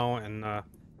right now and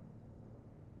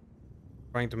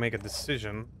trying to make a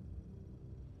decision.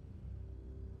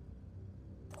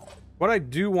 What I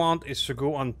do want is to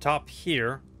go on top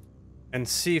here and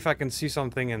see if I can see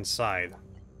something inside.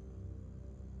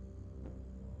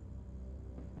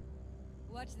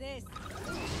 Watch this.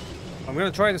 I'm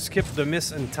gonna try to skip the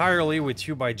miss entirely with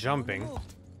you by jumping.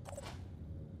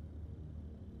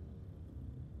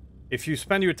 If you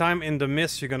spend your time in the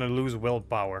mist, you're gonna lose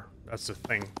willpower. That's the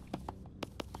thing.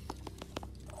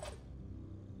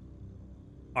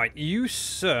 Alright, you,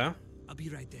 sir, I'll be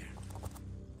right there.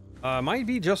 might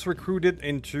be just recruited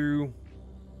into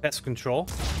pest control.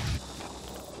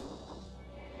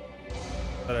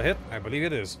 Is that a hit? I believe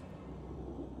it is.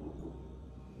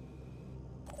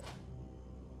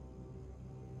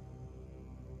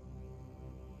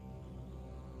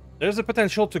 There's a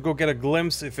potential to go get a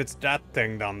glimpse if it's that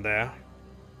thing down there.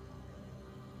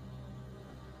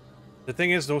 The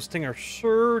thing is, those things are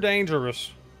sure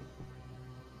dangerous.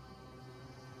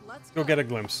 Let's Go get a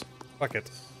glimpse. Fuck it.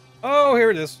 Oh,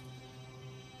 here it is.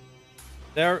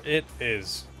 There it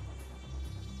is.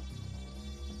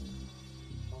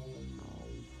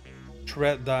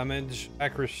 Threat damage,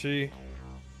 accuracy,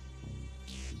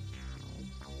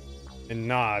 and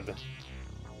nod.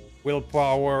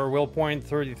 Willpower, will point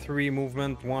 33,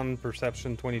 movement 1,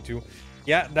 perception 22.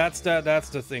 Yeah, that's the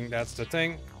thing. That's the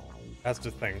thing. That's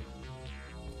the thing.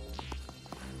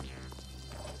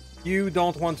 You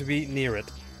don't want to be near it.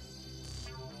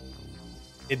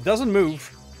 It doesn't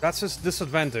move. That's its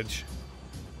disadvantage.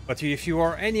 But if you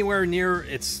are anywhere near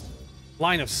its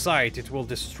line of sight, it will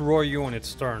destroy you on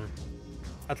its turn.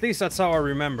 At least that's how I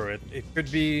remember it. It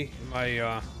could be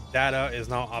my data is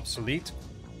now obsolete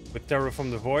with Terror from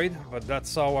the Void, but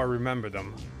that's how I remember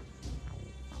them.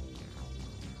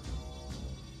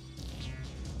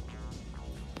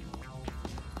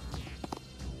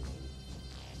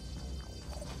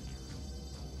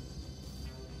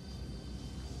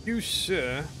 You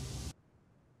sir.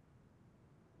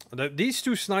 These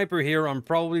two sniper here, I'm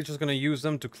probably just gonna use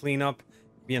them to clean up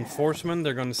the enforcement.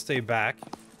 They're gonna stay back.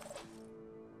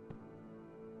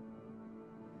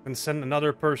 And send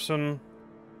another person.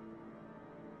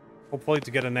 Hopefully to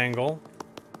get an angle.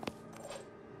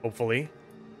 Hopefully.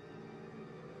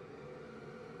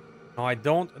 Now I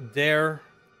don't dare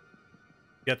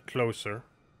get closer.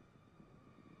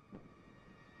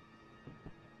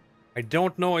 I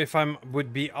don't know if I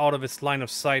would be out of its line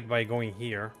of sight by going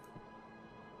here.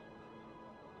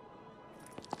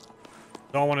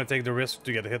 Don't want to take the risk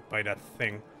to get hit by that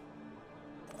thing.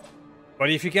 But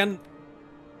if you can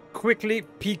quickly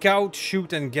peek out,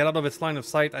 shoot, and get out of its line of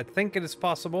sight, I think it is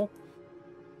possible.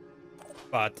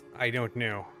 But I don't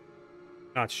know.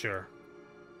 Not sure.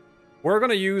 We're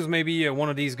gonna use maybe one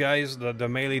of these guys, the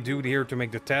melee dude here, to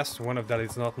make the test. One of that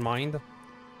is not mined.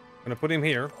 Gonna put him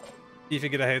here. See if he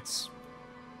gets hits.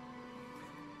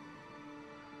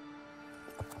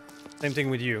 Same thing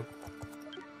with you.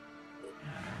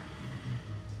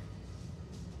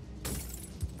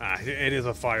 Ah, it is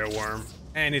a fireworm.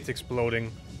 And it's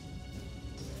exploding.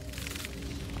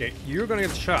 Okay, you're gonna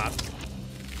get shot.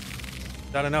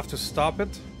 Is that enough to stop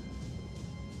it?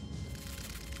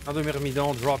 Another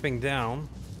Myrmidon dropping down.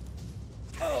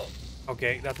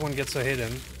 Okay, that one gets a hit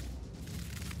in.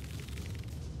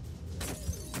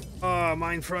 Ah,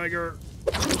 Mind Fragger.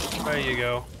 There you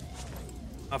go.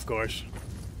 Of course.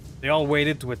 They all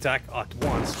waited to attack at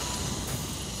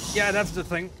once. Yeah, that's the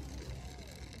thing.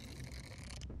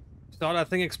 Saw that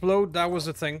thing explode? That was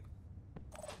the thing.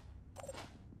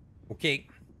 Okay,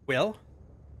 well.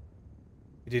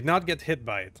 We did not get hit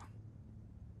by it.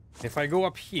 If I go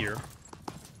up here...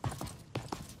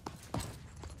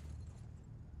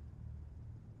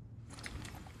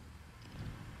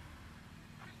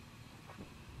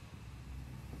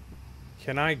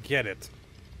 Can I get it?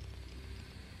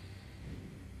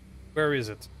 Where is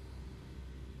it?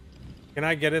 Can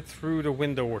I get it through the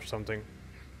window or something?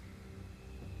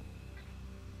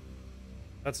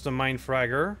 That's the Mind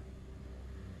Fragger.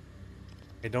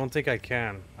 I don't think I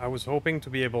can. I was hoping to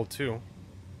be able to.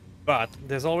 But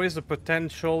there's always the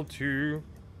potential to...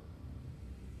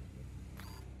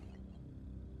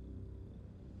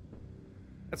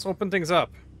 Let's open things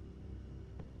up.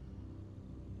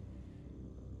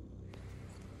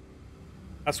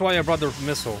 That's why I brought the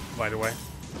missile, by the way.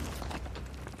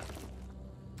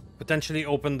 Potentially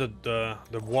open the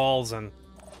walls and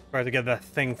try to get that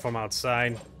thing from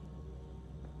outside.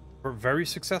 We're very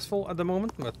successful at the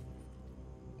moment, but...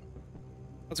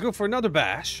 Let's go for another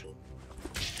bash.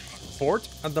 Fort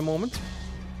at the moment.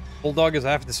 Bulldog is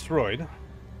half destroyed.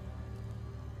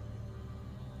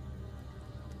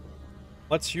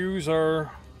 Let's use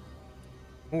our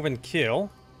move and kill.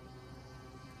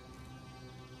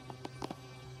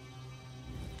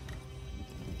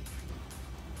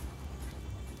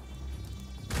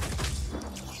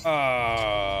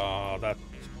 That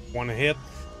one hit,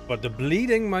 but the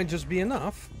bleeding might just be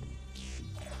enough.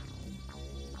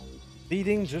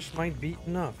 Bleeding just might be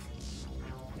enough.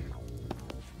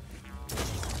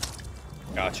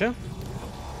 Gotcha.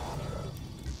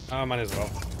 Might as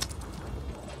well.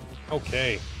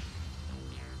 Okay.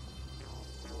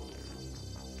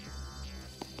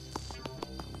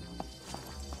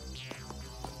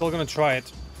 Still gonna try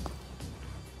it.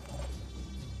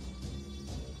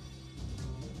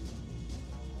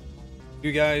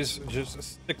 You guys just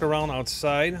stick around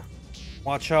outside.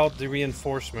 Watch out the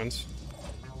reinforcements.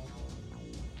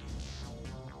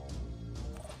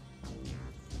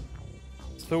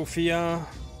 Sophia.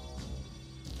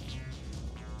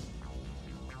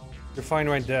 You're fine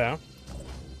right there.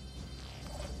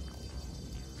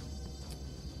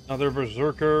 Another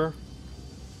berserker.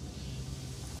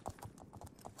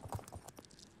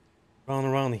 Run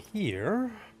around here.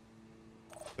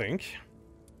 I think.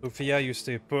 Sophia, you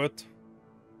stay put.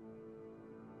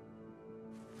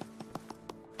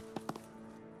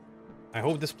 I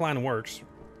hope this plan works.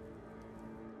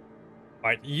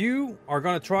 Alright, you are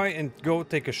gonna try and go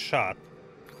take a shot.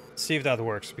 See if that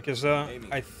works, because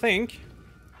I think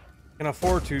I can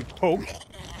afford to poke.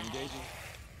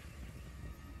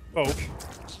 Poke.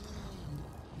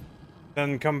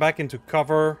 Then come back into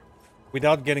cover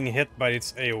without getting hit by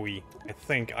its AoE. I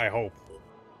think, I hope.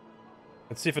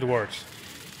 Let's see if it works.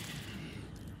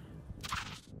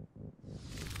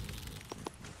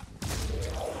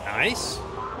 Nice.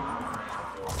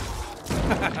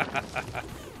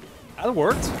 That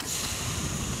worked.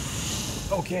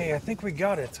 Okay, I think we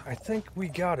got it. I think we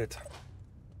got it. I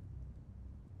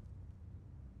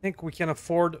think we can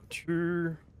afford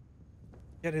to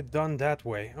get it done that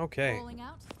way. Okay. Rolling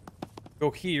out. Go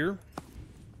here.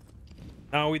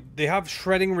 Now, they have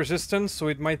shredding resistance, so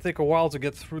it might take a while to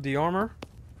get through the armor.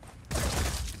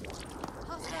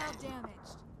 Hostile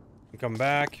damaged. Come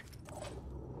back.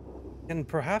 And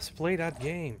perhaps play that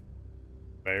game.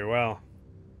 Very well.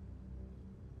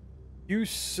 You,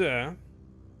 sir.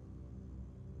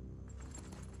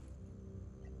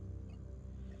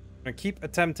 I keep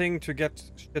attempting to get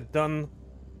shit done.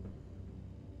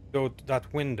 Go to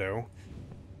that window.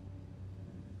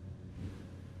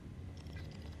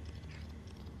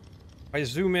 If I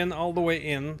zoom in all the way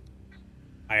in,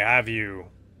 I have you.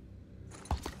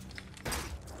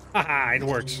 Haha, it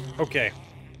works. Okay.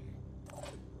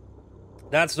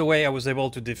 That's the way I was able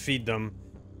to defeat them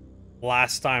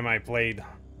last time I played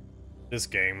this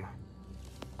game.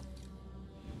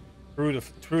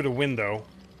 Through the window.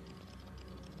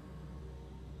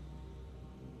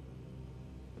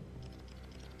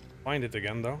 Find it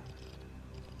again though.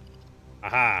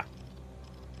 Aha.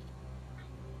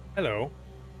 Hello.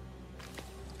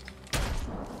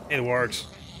 It works.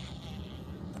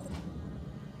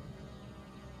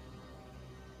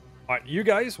 Alright, you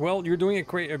guys, well, you're doing a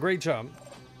great job.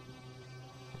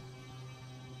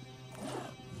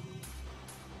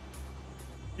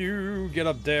 You get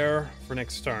up there for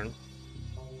next turn.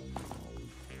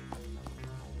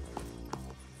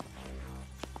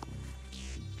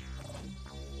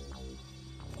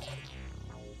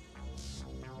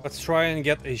 Let's try and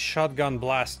get a shotgun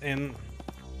blast in.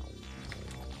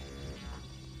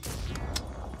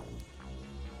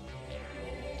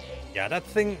 Yeah, that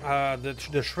thing,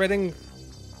 the shredding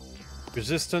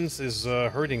resistance is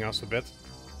hurting us a bit.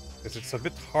 Because it's a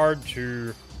bit hard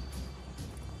to...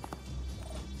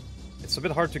 It's a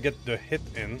bit hard to get the hit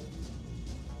in.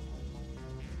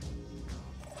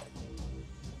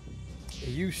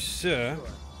 You, sir.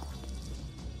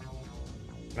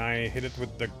 Can I hit it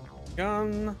with the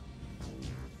gun?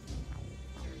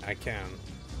 I can.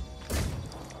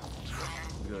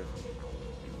 Good.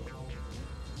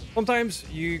 Sometimes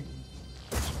you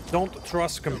don't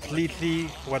trust completely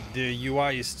what the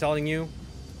UI is telling you.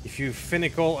 If you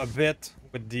finical a bit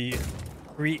with the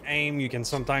pre-aim, you can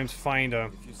sometimes find a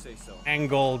If you say so.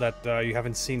 angle that you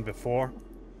haven't seen before.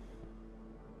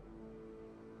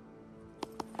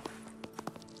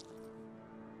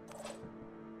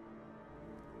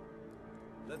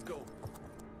 Let's go.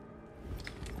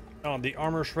 Oh, the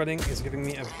armor shredding is giving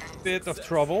me a bit of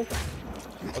trouble,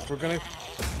 but we're gonna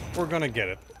get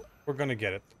it. We're gonna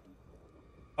get it.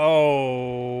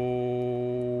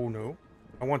 Oh no!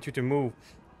 I want you to move.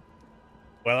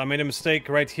 Well, I made a mistake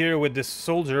right here with this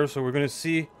soldier, so we're gonna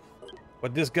see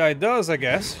what this guy does, I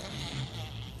guess.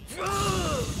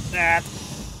 That.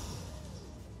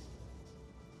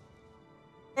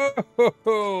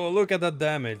 Oh, look at that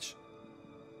damage.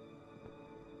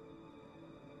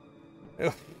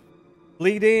 Ugh.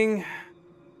 Bleeding.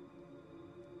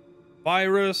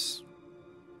 Virus.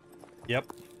 Yep.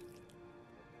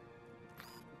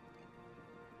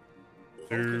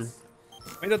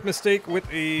 Made that mistake with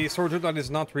a soldier that is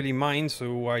not really mine,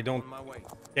 so I don't On my way.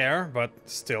 care, but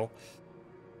still.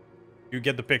 You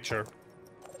get the picture.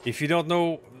 If you don't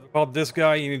know about this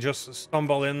guy and you just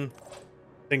stumble in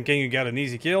thinking you got an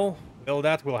easy kill, well,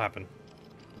 that will happen.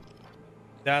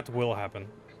 That will happen.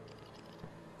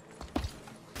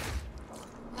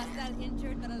 Hostile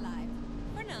injured but alive.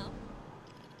 For now.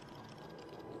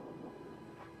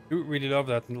 You really love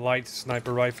that light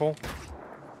sniper rifle.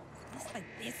 Just like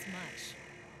this much.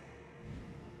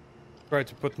 Try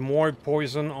to put more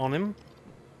poison on him.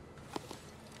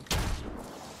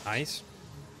 Nice.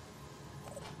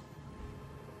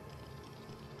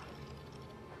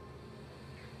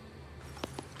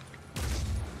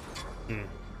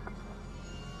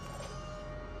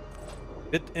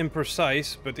 Bit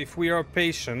imprecise, but if we are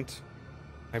patient,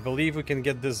 I believe we can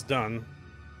get this done.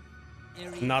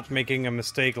 Not making a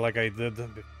mistake like I did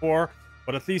before,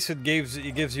 but at least it gives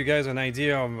you guys an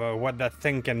idea of what that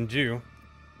thing can do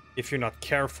if you're not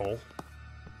careful.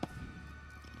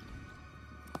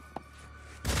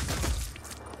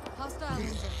 Hostile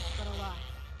injured, but alive.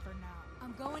 For now.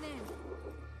 I'm going in.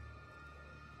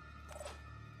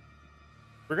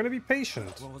 We're gonna be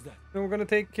patient. What was that? And we're gonna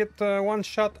take it one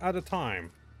shot at a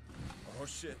time. Oh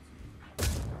shit.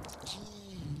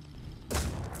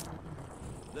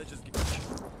 Let's just get...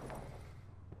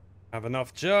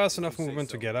 Have just enough Say movement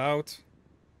to so. get out.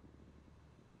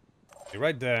 Be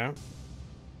right there.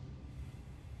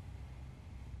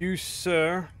 You,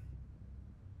 sir,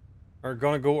 are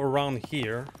gonna go around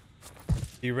here.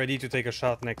 Be ready to take a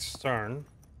shot next turn.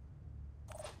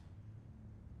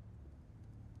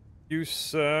 You,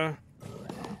 sir,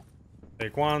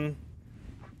 take one.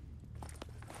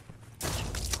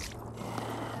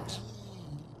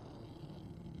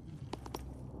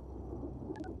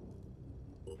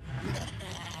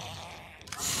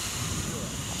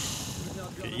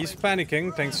 He's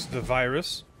panicking thanks to the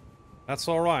virus. That's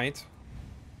alright.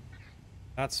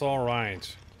 That's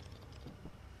alright.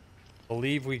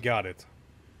 Believe we got it.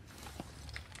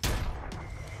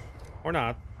 Or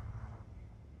not.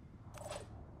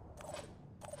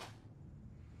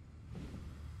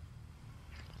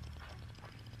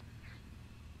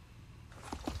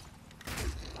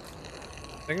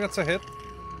 I think that's a hit.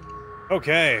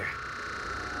 Okay.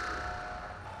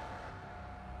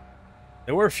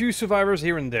 There were a few survivors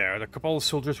here and there. A couple of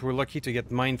soldiers were lucky to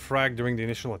get mind-fragged during the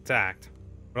initial attack.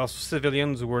 But also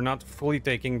civilians who were not fully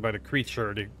taken by the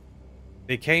creature.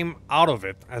 They came out of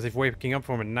it as if waking up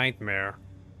from a nightmare.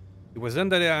 It was then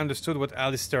that I understood what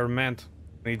Alistair meant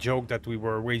when he joked that we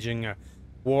were waging a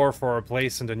war for our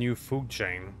place in the new food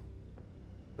chain.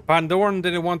 The Pandoran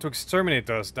didn't want to exterminate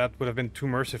us. That would have been too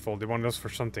merciful. They wanted us for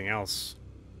something else.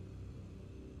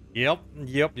 Yep.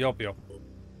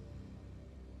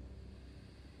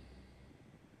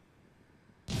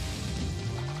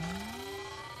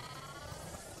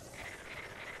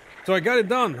 So I got it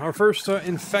done. Our first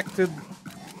infected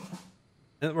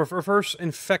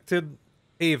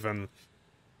haven.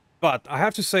 But I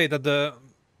have to say that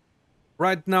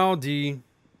right now the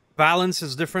balance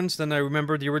is different than I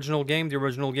remember the original game. The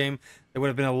original game, there would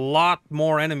have been a lot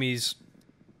more enemies,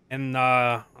 and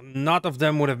none of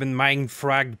them would have been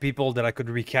mind-fragged people that I could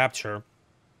recapture.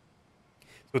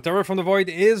 So Terror from the Void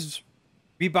is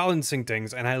rebalancing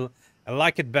things, and I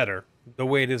like it better the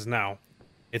way it is now.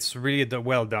 It's really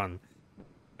well done.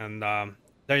 And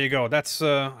there you go. That's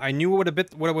I knew what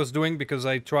I was doing because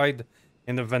I tried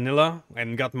in the vanilla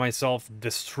and got myself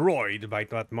destroyed by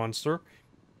that monster.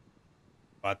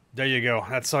 But there you go.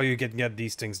 That's how you get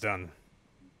these things done.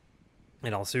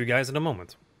 And I'll see you guys in a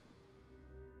moment.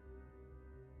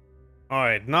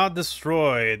 Alright, not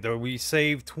destroyed. We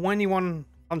saved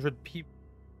 2,100 people.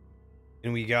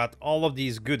 And we got all of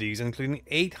these goodies, including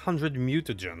 800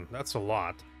 mutagen. That's a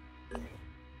lot.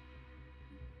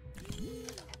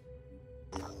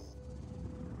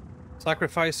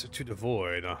 Sacrifice to the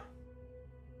void. A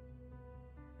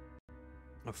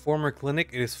former clinic,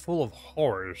 it is full of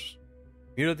horrors.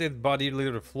 Mutilated body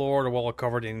litter the floor, the wall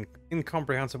covered in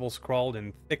incomprehensible scrawled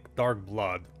in thick dark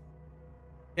blood.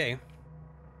 Okay.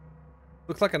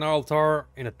 Looks like an altar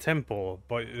in a temple,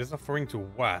 but it is referring to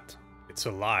what? It's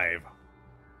alive.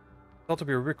 Thought to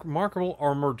be a remarkable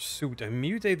armored suit, a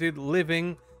mutated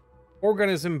living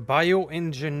organism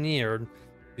bioengineered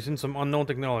using some unknown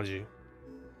technology.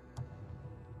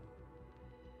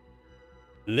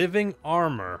 Living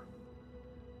armor.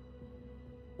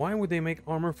 Why would they make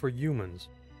armor for humans?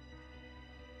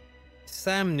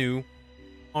 Samnu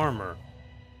armor.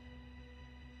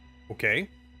 Okay.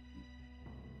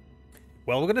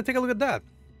 Well, we're gonna take a look at that.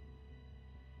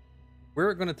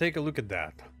 We're gonna take a look at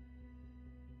that.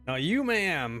 Now, you,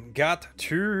 ma'am, got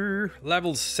to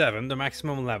level 7, the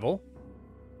maximum level.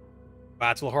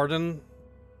 Battle hardened.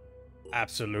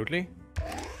 Absolutely.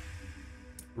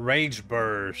 Rage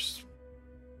burst.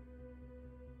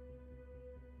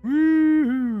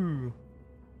 Woohoo!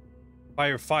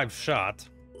 Fire 5 shot.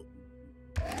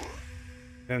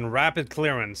 Then rapid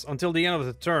clearance until the end of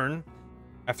the turn.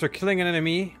 After killing an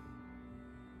enemy,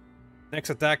 next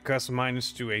attack costs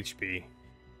 -2 HP.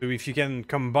 So if you can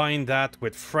combine that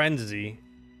with frenzy,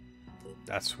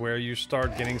 that's where you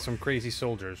start getting some crazy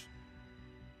soldiers.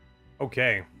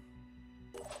 Okay.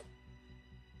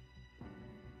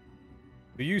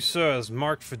 The user is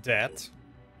marked for death.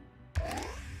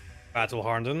 Battle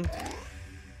hardened.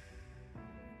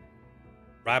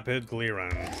 Rapid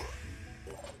clearance.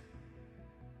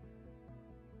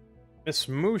 Miss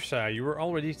Musa, you were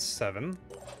already 7.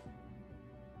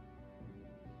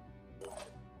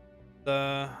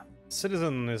 The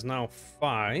citizen is now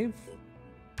 5.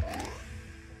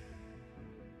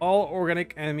 All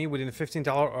organic enemy within $15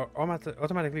 are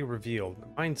automatically revealed.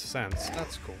 Mind sense,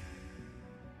 that's cool.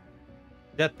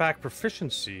 Jetpack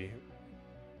proficiency.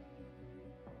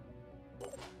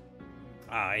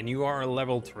 Ah, and you are a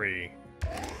level 3.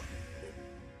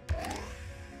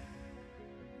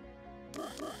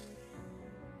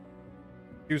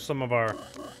 Use some of our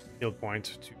skill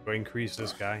points to increase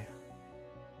this guy.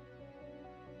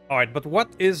 Alright, but what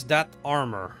is that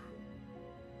armor?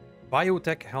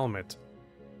 Biotech helmet.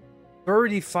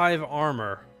 35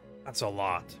 armor. That's a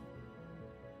lot.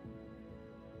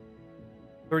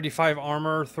 35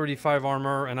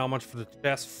 armor, and how much for the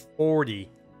chest? 40.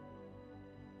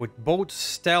 With both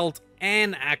stealth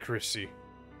and accuracy.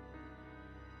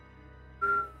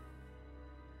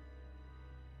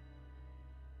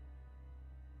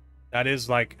 That is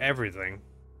like everything.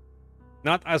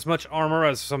 Not as much armor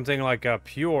as something like a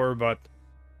pure, but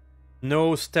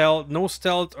no stealth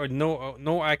or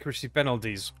no accuracy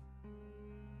penalties.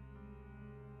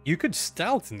 You could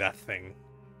stealth in that thing.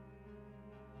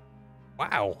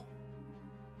 Wow.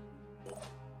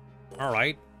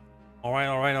 Alright.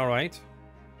 Alright.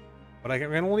 But I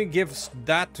can only give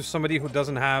that to somebody who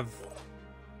doesn't have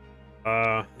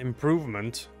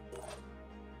improvement.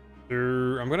 So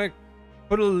I'm gonna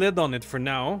put a lid on it for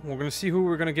now. We're gonna see who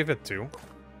we're gonna give it to.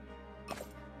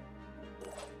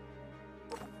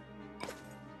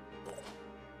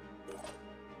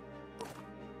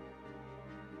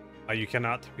 You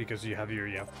cannot because you have your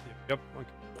yep. Okay.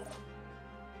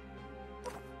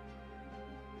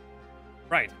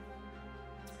 Right.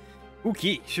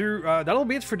 Okay, sure. That'll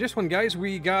be it for this one, guys.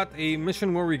 We got a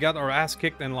mission where we got our ass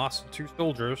kicked and lost 2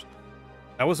 soldiers.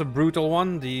 That was a brutal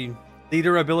one. The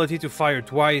leader ability to fire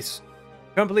twice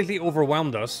completely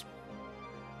overwhelmed us.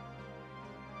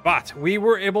 But we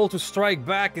were able to strike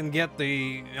back and get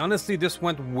the... Honestly, this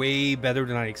went way better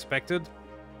than I expected.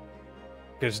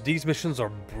 Because these missions are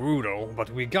brutal,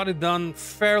 but we got it done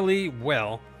fairly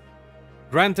well.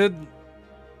 Granted,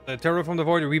 the Terror from the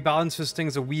Void rebalances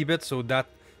things a wee bit, so that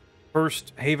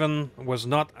first haven was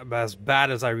not as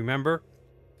bad as I remember.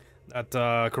 That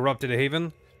corrupted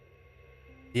haven.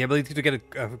 The ability to get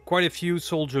quite a few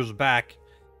soldiers back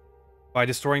by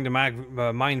destroying the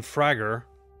mine fragger.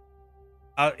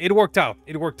 It worked out.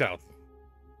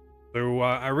 So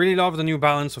I really love the new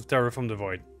balance of Terror from the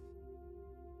Void.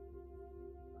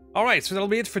 Alright, so that'll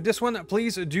be it for this one.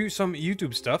 Please do some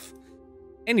YouTube stuff.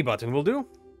 Any button will do.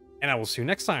 And I will see you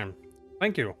next time.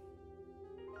 Thank you.